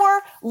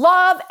power,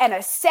 love, and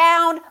a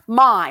sound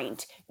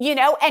mind,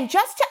 and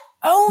just to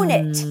own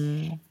it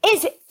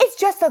is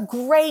just a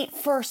great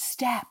first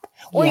step.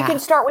 Or you can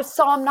start with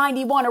Psalm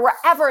 91 or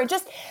wherever and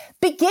just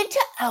begin to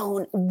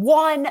own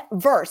one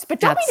verse.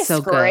 But don't be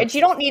discouraged.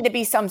 You don't need to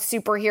be some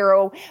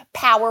superhero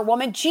power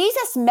woman.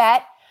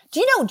 Do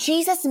you know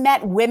Jesus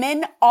met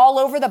women all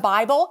over the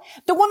Bible?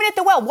 The woman at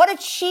the well, what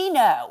did she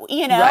know?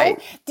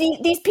 Right.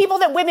 These people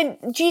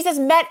that Jesus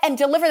met and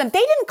delivered them,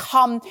 they didn't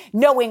come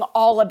knowing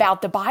all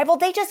about the Bible.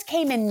 They just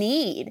came in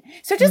need.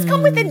 So just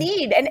come with a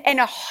need and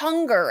a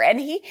hunger. And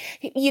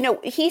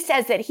he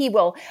says that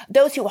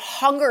those who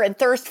hunger and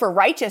thirst for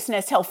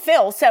righteousness, he'll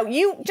fill. So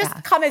you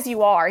just come as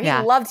you are. He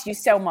loves you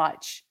so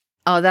much.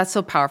 Oh, that's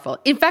so powerful.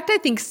 In fact, I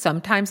think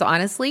sometimes,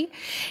 honestly,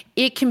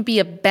 it can be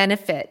a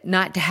benefit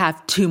not to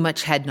have too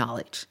much head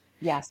knowledge.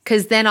 Yes.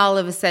 Because then all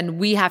of a sudden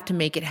we have to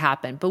make it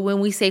happen. But when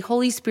we say,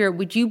 Holy Spirit,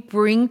 would you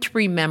bring to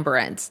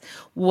remembrance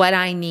what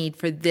I need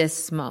for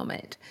this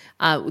moment,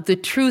 the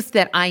truth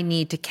that I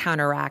need to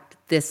counteract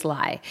this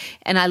lie?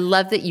 And I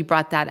love that you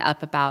brought that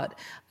up about,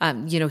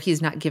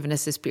 he's not given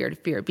us a spirit of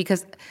fear,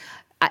 because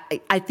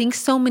I think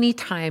so many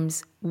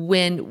times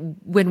when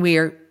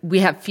we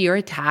have fear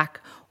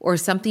attack or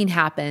something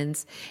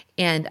happens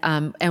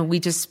and we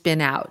just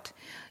spin out,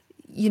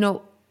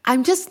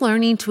 I'm just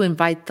learning to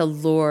invite the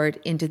Lord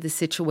into the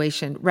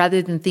situation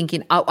rather than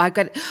thinking, oh, I've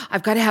got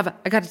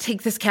to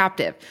take this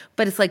captive.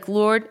 But it's like,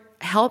 Lord,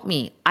 help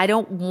me. I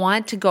don't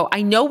want to go.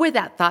 I know where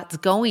that thought's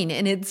going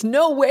and it's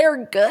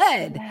nowhere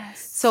good.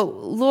 Yes. So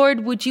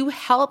Lord, would you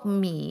help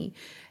me?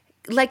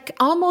 Like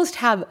almost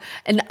have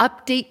an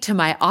update to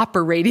my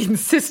operating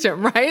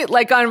system, right?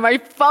 Like on my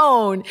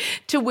phone,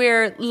 to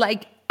where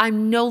like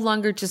I'm no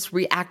longer just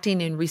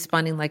reacting and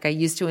responding like I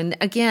used to. And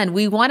again,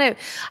 I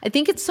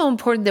think it's so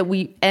important that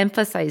we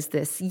emphasize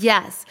this.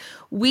 Yes,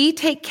 we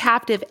take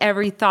captive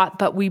every thought,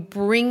 but we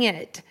bring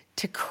it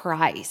to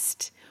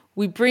Christ.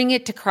 We bring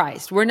it to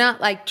Christ. We're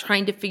not like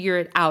trying to figure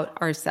it out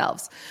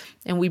ourselves.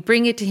 And we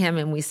bring it to him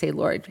and we say,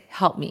 Lord,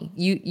 help me.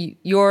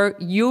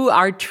 You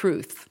are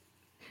truth.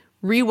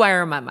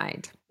 Rewire my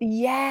mind.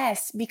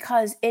 Yes,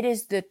 because it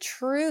is the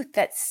truth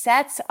that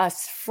sets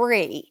us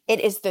free.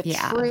 It is the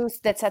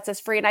truth that sets us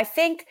free. And I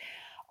think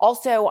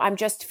also I'm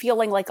just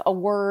feeling like a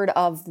word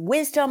of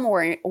wisdom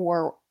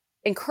or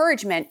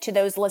encouragement to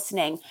those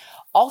listening.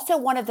 Also,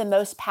 one of the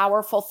most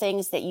powerful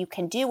things that you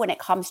can do when it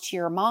comes to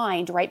your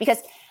mind, right?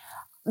 Because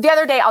the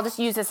other day, I'll just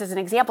use this as an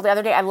example. The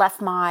other day I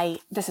left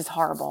this is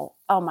horrible.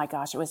 Oh my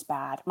gosh, it was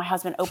bad. My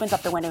husband opens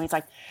up the window and he's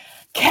like,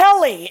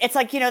 Kelly, it's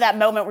like, that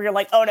moment where you're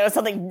like, oh no,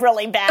 something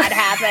really bad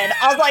happened.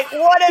 I was like,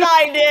 what did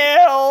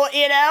I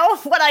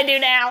do? What I do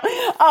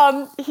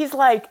now? He's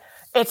like,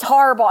 it's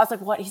horrible. I was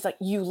like, what? He's like,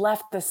 you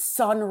left the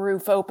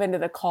sunroof open to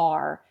the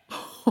car.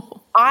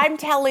 I'm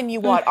telling you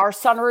what, our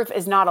sunroof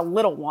is not a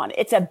little one.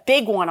 It's a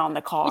big one on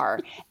the car.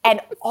 And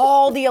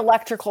all the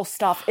electrical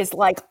stuff is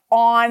like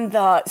on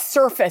the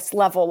surface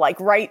level, like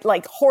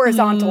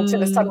horizontal to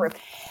the sunroof.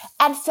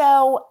 And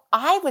so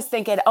I was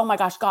thinking, oh my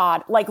gosh,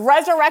 God, like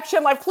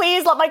resurrection, like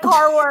please let my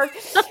car work.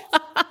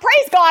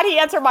 Praise God, he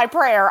answered my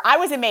prayer. I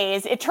was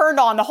amazed. It turned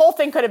on. The whole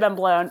thing could have been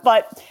blown.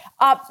 But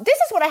this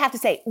is what I have to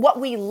say. What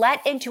we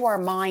let into our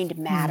mind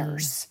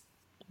matters.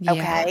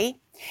 Okay?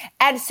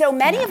 And so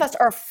many of us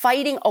are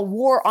fighting a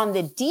war on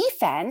the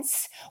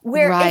defense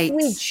where if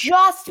we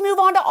just move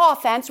on to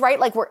offense, right?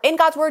 Like we're in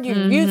God's word, you're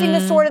using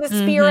the sword of the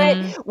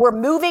Spirit. We're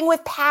moving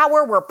with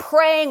power. We're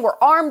praying. We're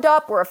armed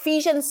up. We're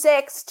Ephesians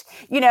 6,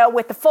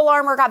 with the full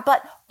armor of God.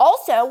 But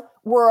also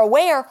we're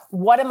aware,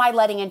 what am I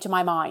letting into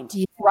my mind,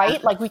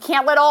 right? Like we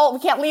can't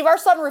leave our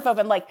sunroof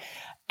open. Like,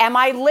 am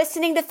I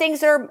listening to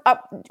things am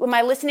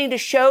I listening to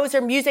shows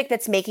or music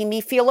that's making me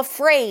feel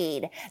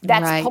afraid?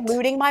 That's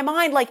polluting my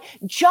mind. Like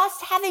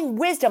just having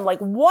wisdom, like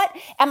what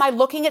am I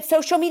looking at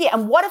social media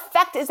and what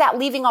effect is that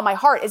leaving on my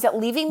heart? Is it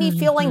leaving me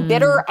feeling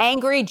bitter,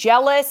 angry,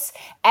 jealous,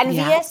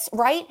 envious,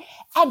 right?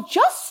 And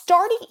just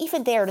starting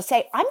even there to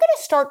say, I'm going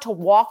to start to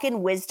walk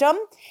in wisdom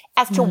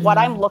as to what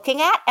I'm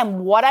looking at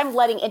and what I'm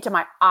letting into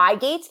my eye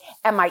gates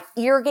and my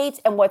ear gates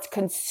and what's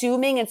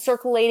consuming and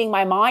circulating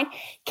my mind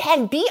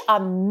can be a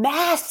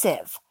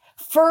massive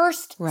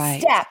first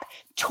step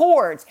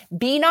towards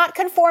be not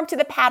conformed to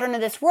the pattern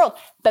of this world,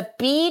 but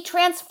be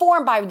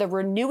transformed by the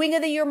renewing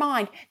of your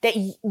mind that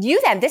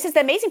you then, this is the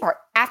amazing part.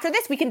 After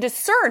this, we can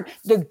discern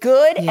the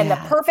good and the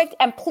perfect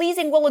and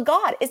pleasing will of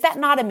God. Is that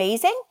not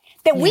amazing?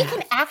 That we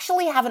can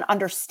actually have an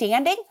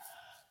understanding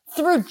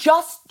through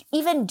just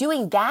even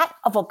doing that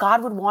of what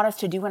God would want us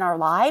to do in our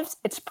lives.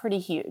 It's pretty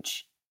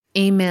huge.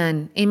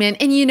 Amen. Amen.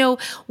 And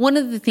one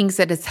of the things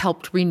that has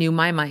helped renew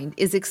my mind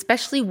is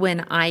especially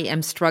when I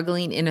am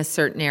struggling in a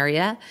certain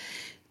area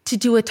to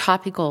do a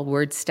topical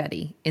word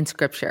study in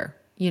scripture.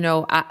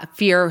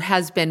 Fear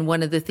has been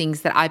one of the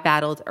things that I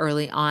battled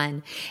early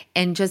on,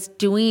 and just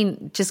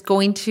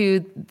going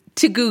to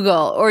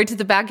Google or to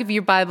the back of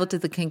your Bible, to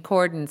the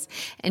concordance,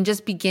 and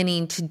just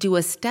beginning to do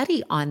a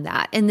study on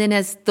that. And then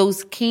as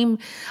those came,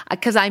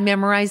 because I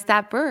memorized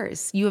that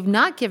verse, you have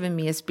not given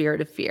me a spirit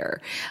of fear.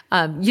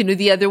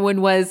 The other one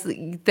was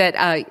that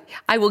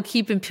I will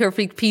keep in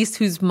perfect peace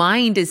whose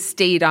mind is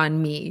stayed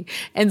on me.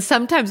 And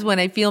sometimes when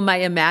I feel my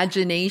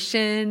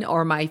imagination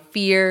or my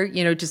fear,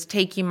 just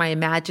taking my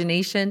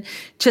imagination,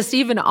 just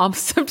even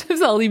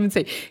sometimes I'll even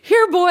say,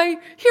 here boy,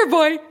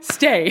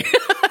 stay.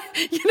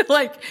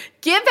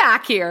 Get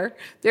back here.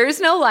 There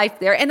is no life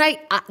there. And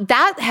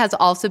that has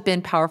also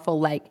been powerful.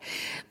 Like,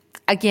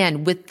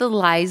 again, with the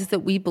lies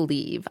that we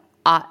believe,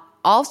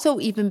 also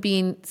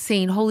even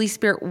saying, Holy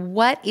Spirit,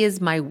 what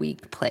is my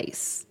weak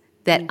place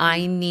that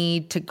I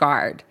need to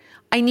guard?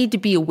 I need to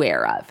be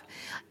aware of.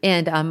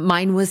 And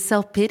mine was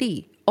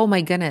self-pity. Oh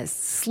my goodness,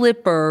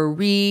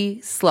 slippery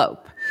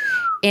slope.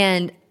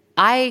 And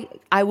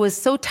I was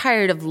so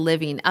tired of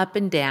living up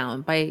and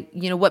down by,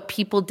 what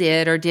people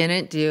did or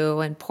didn't do,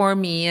 and poor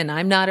me, and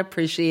I'm not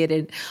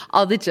appreciated,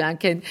 all the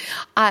junk. And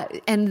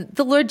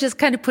the Lord just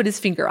kind of put his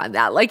finger on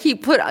that. Like he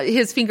put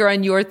his finger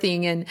on your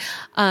thing. And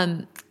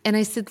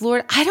I said,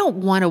 Lord, I don't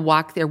want to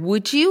walk there.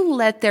 Would you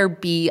let there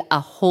be a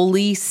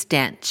holy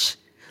stench?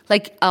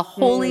 Like a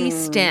holy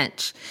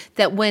stench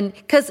that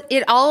because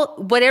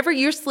whatever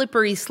your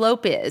slippery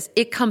slope is,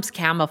 it comes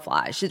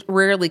camouflage. It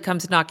rarely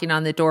comes knocking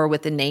on the door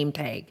with a name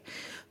tag.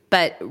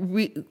 But,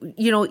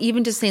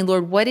 even just saying,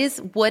 Lord, what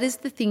is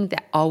the thing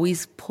that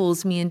always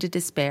pulls me into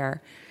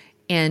despair?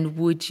 And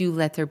would you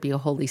let there be a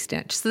holy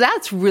stench? So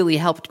that's really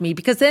helped me,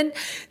 because then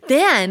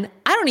I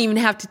don't even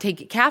have to take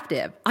it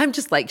captive. I'm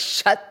just like,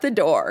 shut the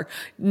door,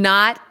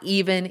 not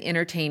even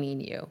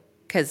entertaining you.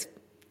 Because,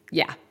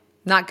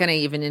 not going to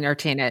even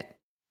entertain it.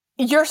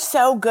 You're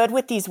so good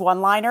with these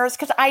one-liners,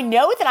 because I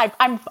know that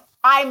I'm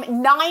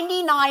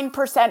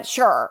 99%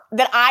 sure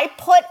that I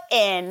put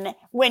in,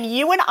 when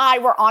you and I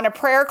were on a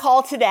prayer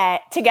call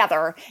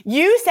together,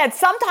 you said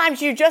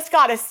sometimes you just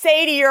got to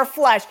say to your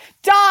flesh,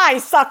 die,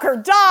 sucker,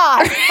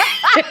 die.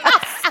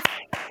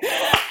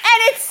 And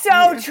it's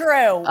so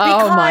true.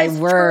 Oh, my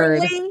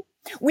word. Truly,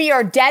 we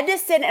are dead to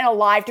sin and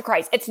alive to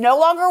Christ. It's no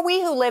longer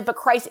we who live, but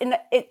Christ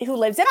who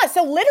lives in us.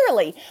 So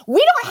literally,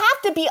 we don't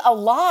have to be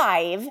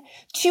alive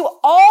to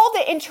all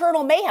the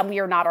internal mayhem. We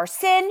are not our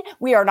sin.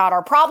 We are not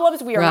our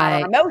problems. We are not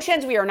our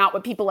emotions. We are not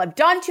what people have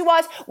done to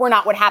us. We're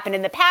not what happened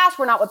in the past.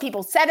 We're not what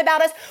people said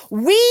about us.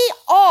 We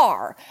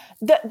are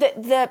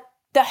the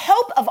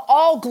hope of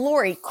all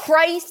glory.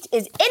 Christ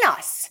is in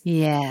us.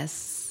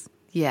 Yes.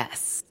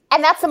 Yes.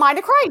 And that's the mind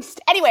of Christ.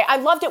 Anyway, I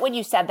loved it when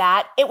you said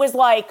that. It was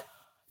like,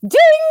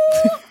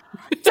 ding!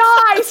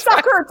 Die,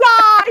 sucker,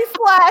 die,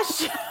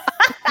 flesh.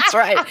 That's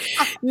right.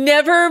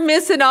 Never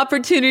miss an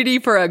opportunity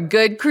for a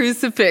good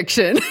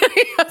crucifixion.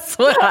 That's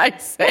what I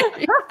say.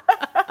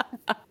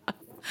 Oh,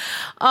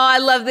 I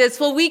love this.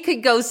 Well, we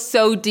could go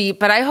so deep,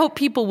 but I hope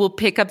people will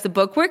pick up the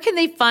book. Where can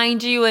they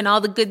find you and all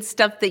the good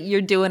stuff that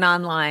you're doing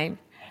online?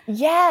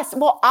 Yes.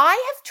 Well,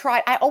 I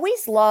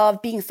always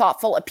love being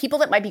thoughtful of people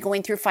that might be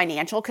going through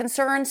financial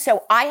concerns.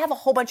 So I have a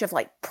whole bunch of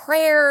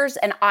prayers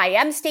and I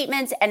am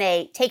statements and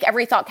a take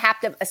every thought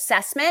captive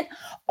assessment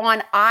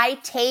on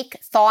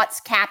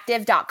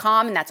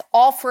itakethoughtscaptive.com. And that's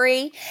all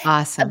free.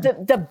 Awesome.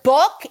 The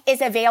book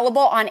is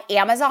available on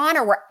Amazon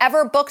or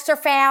wherever books are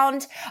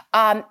found.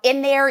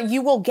 In there,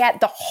 you will get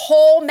the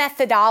whole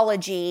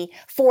methodology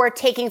for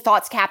taking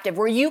thoughts captive,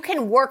 where you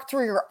can work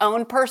through your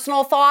own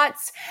personal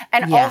thoughts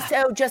and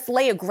also just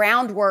lay a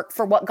groundwork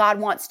for what God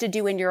wants to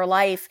do in your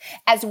life,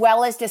 as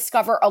well as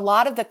discover a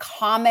lot of the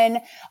common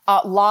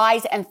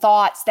lies and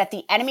thoughts that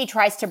the enemy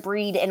tries to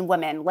breed in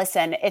women.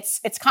 Listen,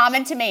 it's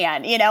common to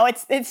man. You're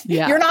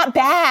not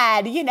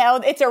bad.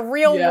 It's a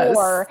real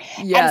war.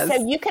 Yes. And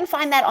so you can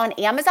find that on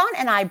Amazon.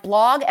 And I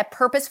blog at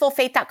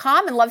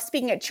purposefulfaith.com and love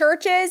speaking at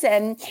churches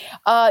and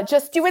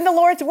just doing the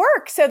Lord's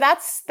work. So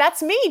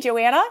that's me,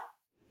 Joanna.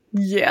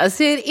 Yes,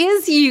 it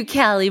is you,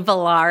 Callie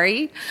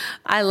Balarie.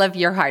 I love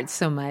your heart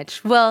so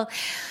much. Well,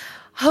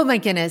 oh my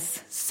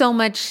goodness, so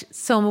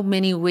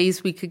many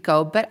ways we could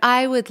go, but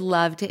I would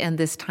love to end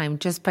this time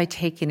just by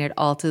taking it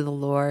all to the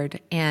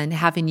Lord and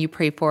having you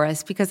pray for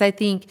us, because I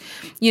think,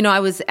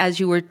 as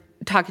you were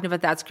talking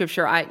about that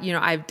scripture,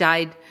 I've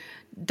died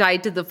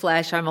to the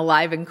flesh. I'm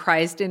alive in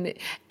Christ. And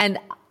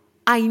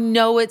I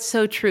know it's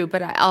so true,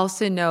 but I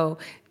also know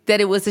that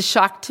it was a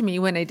shock to me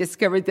when I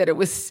discovered that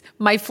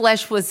my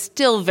flesh was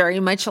still very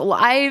much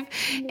alive,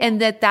 and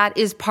that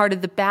is part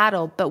of the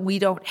battle, but we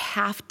don't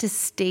have to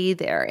stay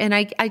there. And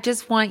I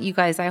just want you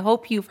guys, I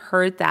hope you've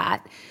heard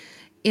that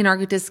in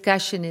our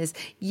discussion is,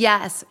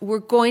 yes, we're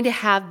going to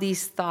have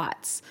these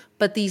thoughts,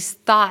 but these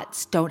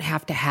thoughts don't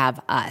have to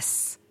have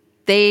us.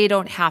 They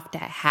don't have to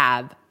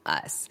have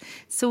us.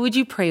 So would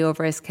you pray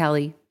over us,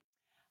 Callie?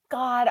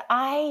 God,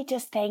 I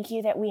just thank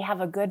you that we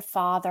have a good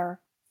Father.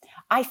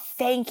 I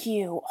thank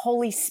you,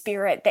 Holy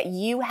Spirit, that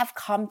you have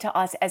come to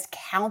us as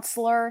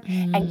counselor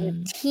and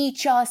you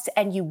teach us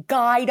and you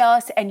guide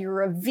us and you're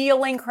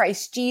revealing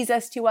Christ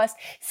Jesus to us,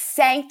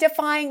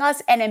 sanctifying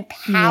us and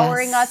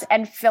empowering us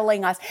and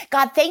filling us.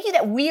 God, thank you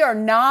that we are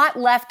not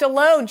left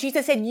alone.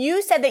 Jesus said,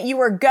 you said that you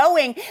were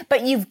going,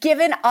 but you've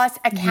given us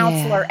a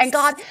counselor. And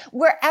God,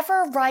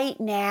 wherever right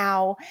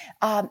now,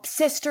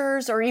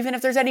 sisters, or even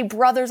if there's any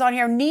brothers on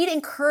here, need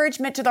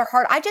encouragement to their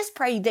heart, I just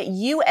pray that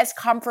you as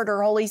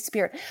comforter, Holy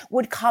Spirit,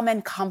 would come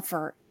and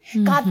comfort.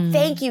 God,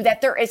 thank you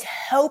that there is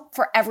hope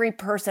for every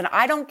person.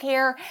 I don't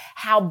care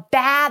how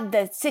bad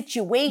the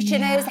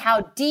situation is,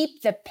 how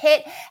deep the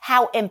pit,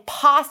 how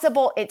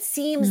impossible it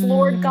seems,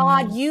 Lord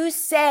God. You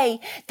say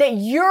that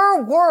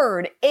your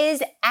word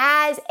is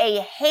as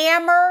a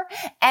hammer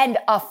and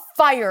a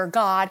fire,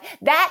 God.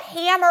 That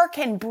hammer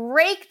can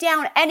break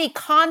down any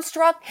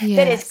construct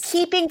that is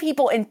keeping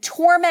people in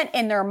torment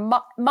in their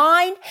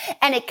mind,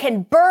 and it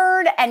can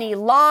burn any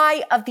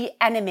lie of the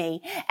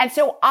enemy. And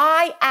so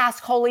I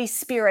ask, Holy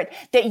Spirit, Spirit,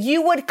 that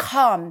you would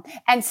come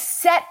and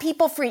set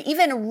people free,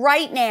 even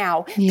right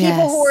now, Yes.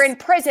 people who are in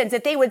prisons,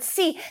 that they would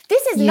see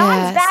this is not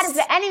as bad as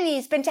the enemy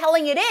has been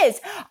telling it is.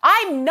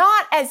 I'm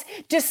not as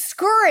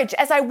discouraged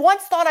as I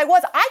once thought I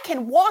was. I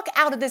can walk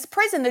out of this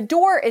prison. The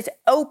door is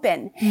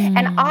open.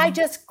 And I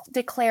just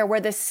declare where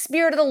the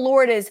Spirit of the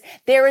Lord is,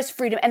 there is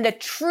freedom. And the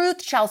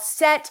truth shall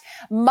set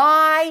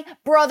my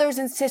brothers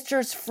and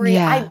sisters free.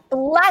 Yeah. I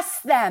bless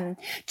them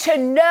to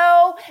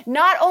know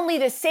not only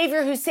the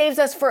Savior who saves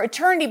us for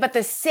eternity, but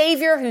the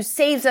Savior who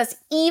saves us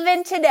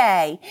even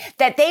today,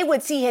 that they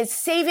would see his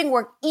saving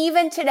work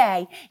even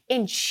today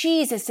in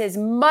Jesus'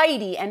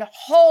 mighty and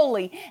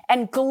holy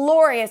and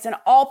glorious and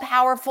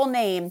all-powerful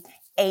name.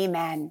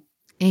 Amen.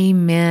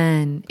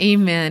 Amen.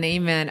 Amen.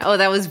 Amen. Oh,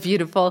 that was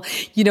beautiful.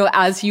 You know,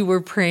 as you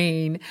were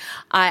praying,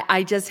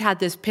 I just had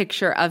this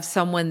picture of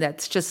someone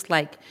that's just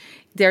like,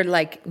 they're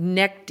like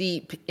neck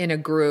deep in a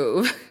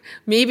groove.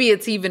 Maybe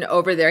it's even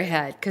over their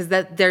head, because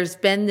that there's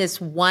been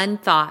this one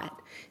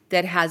thought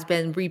that has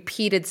been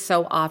repeated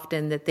so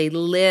often that they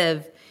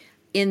live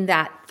in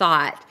that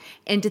thought.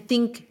 And to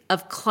think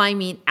of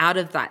climbing out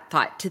of that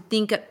thought, to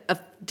think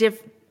of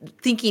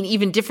thinking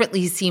even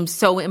differently seems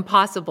so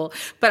impossible.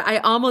 But I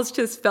almost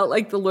just felt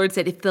like the Lord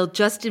said, if they'll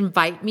just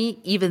invite me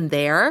even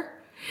there,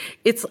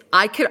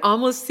 I could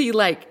almost see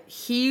like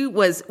he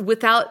was,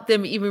 without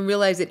them even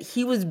realize it,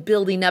 he was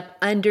building up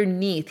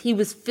underneath. He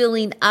was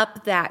filling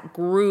up that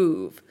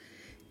groove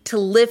to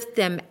lift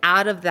them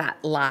out of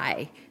that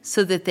lie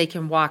so that they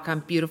can walk on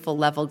beautiful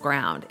level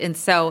ground. And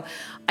so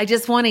I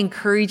just want to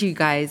encourage you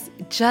guys,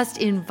 just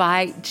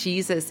invite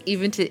Jesus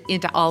even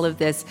into all of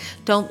this.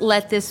 Don't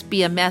let this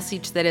be a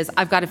message that is,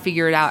 I've got to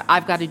figure it out.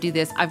 I've got to do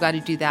this. I've got to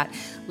do that.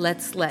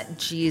 Let's let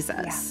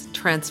Jesus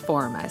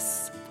transform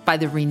us by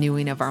the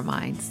renewing of our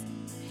minds.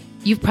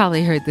 You've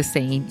probably heard the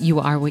saying,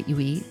 you are what you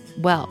eat.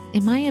 Well,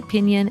 in my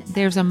opinion,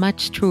 there's a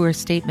much truer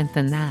statement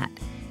than that.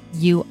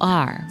 You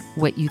are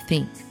what you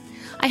think.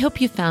 I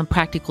hope you found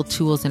practical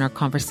tools in our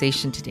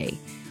conversation today.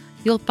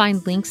 You'll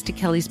find links to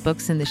Kelly's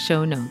books in the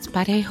show notes,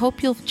 but I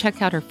hope you'll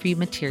check out her free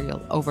material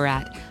over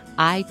at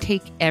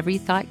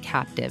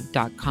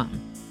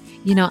itakeeverythoughtcaptive.com.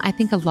 You know, I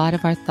think a lot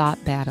of our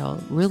thought battle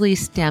really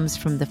stems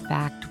from the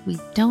fact we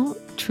don't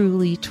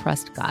truly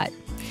trust God.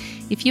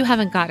 If you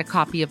haven't got a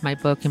copy of my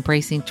book,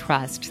 Embracing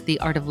Trust, The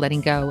Art of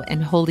Letting Go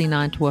and Holding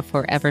On to a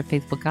Forever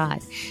Faithful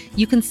God,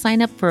 you can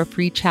sign up for a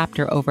free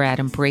chapter over at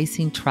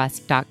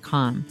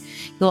embracingtrust.com.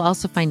 You'll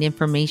also find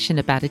information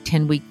about a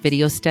 10-week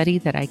video study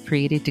that I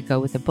created to go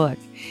with the book.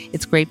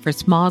 It's great for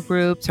small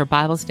groups or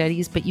Bible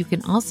studies, but you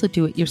can also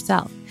do it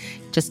yourself.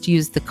 Just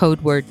use the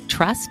code word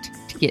TRUST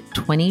to get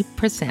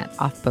 20%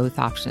 off both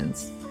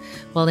options.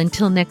 Well,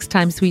 until next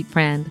time, sweet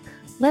friend,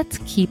 let's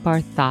keep our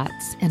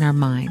thoughts and our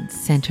minds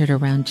centered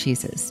around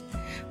Jesus.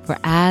 For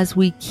as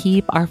we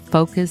keep our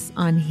focus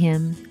on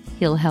him,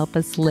 he'll help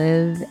us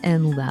live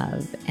and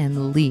love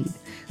and lead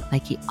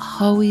like he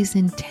always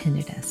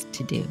intended us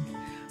to do,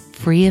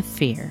 free of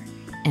fear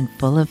and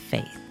full of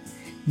faith,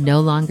 no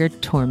longer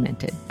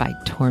tormented by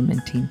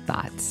tormenting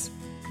thoughts.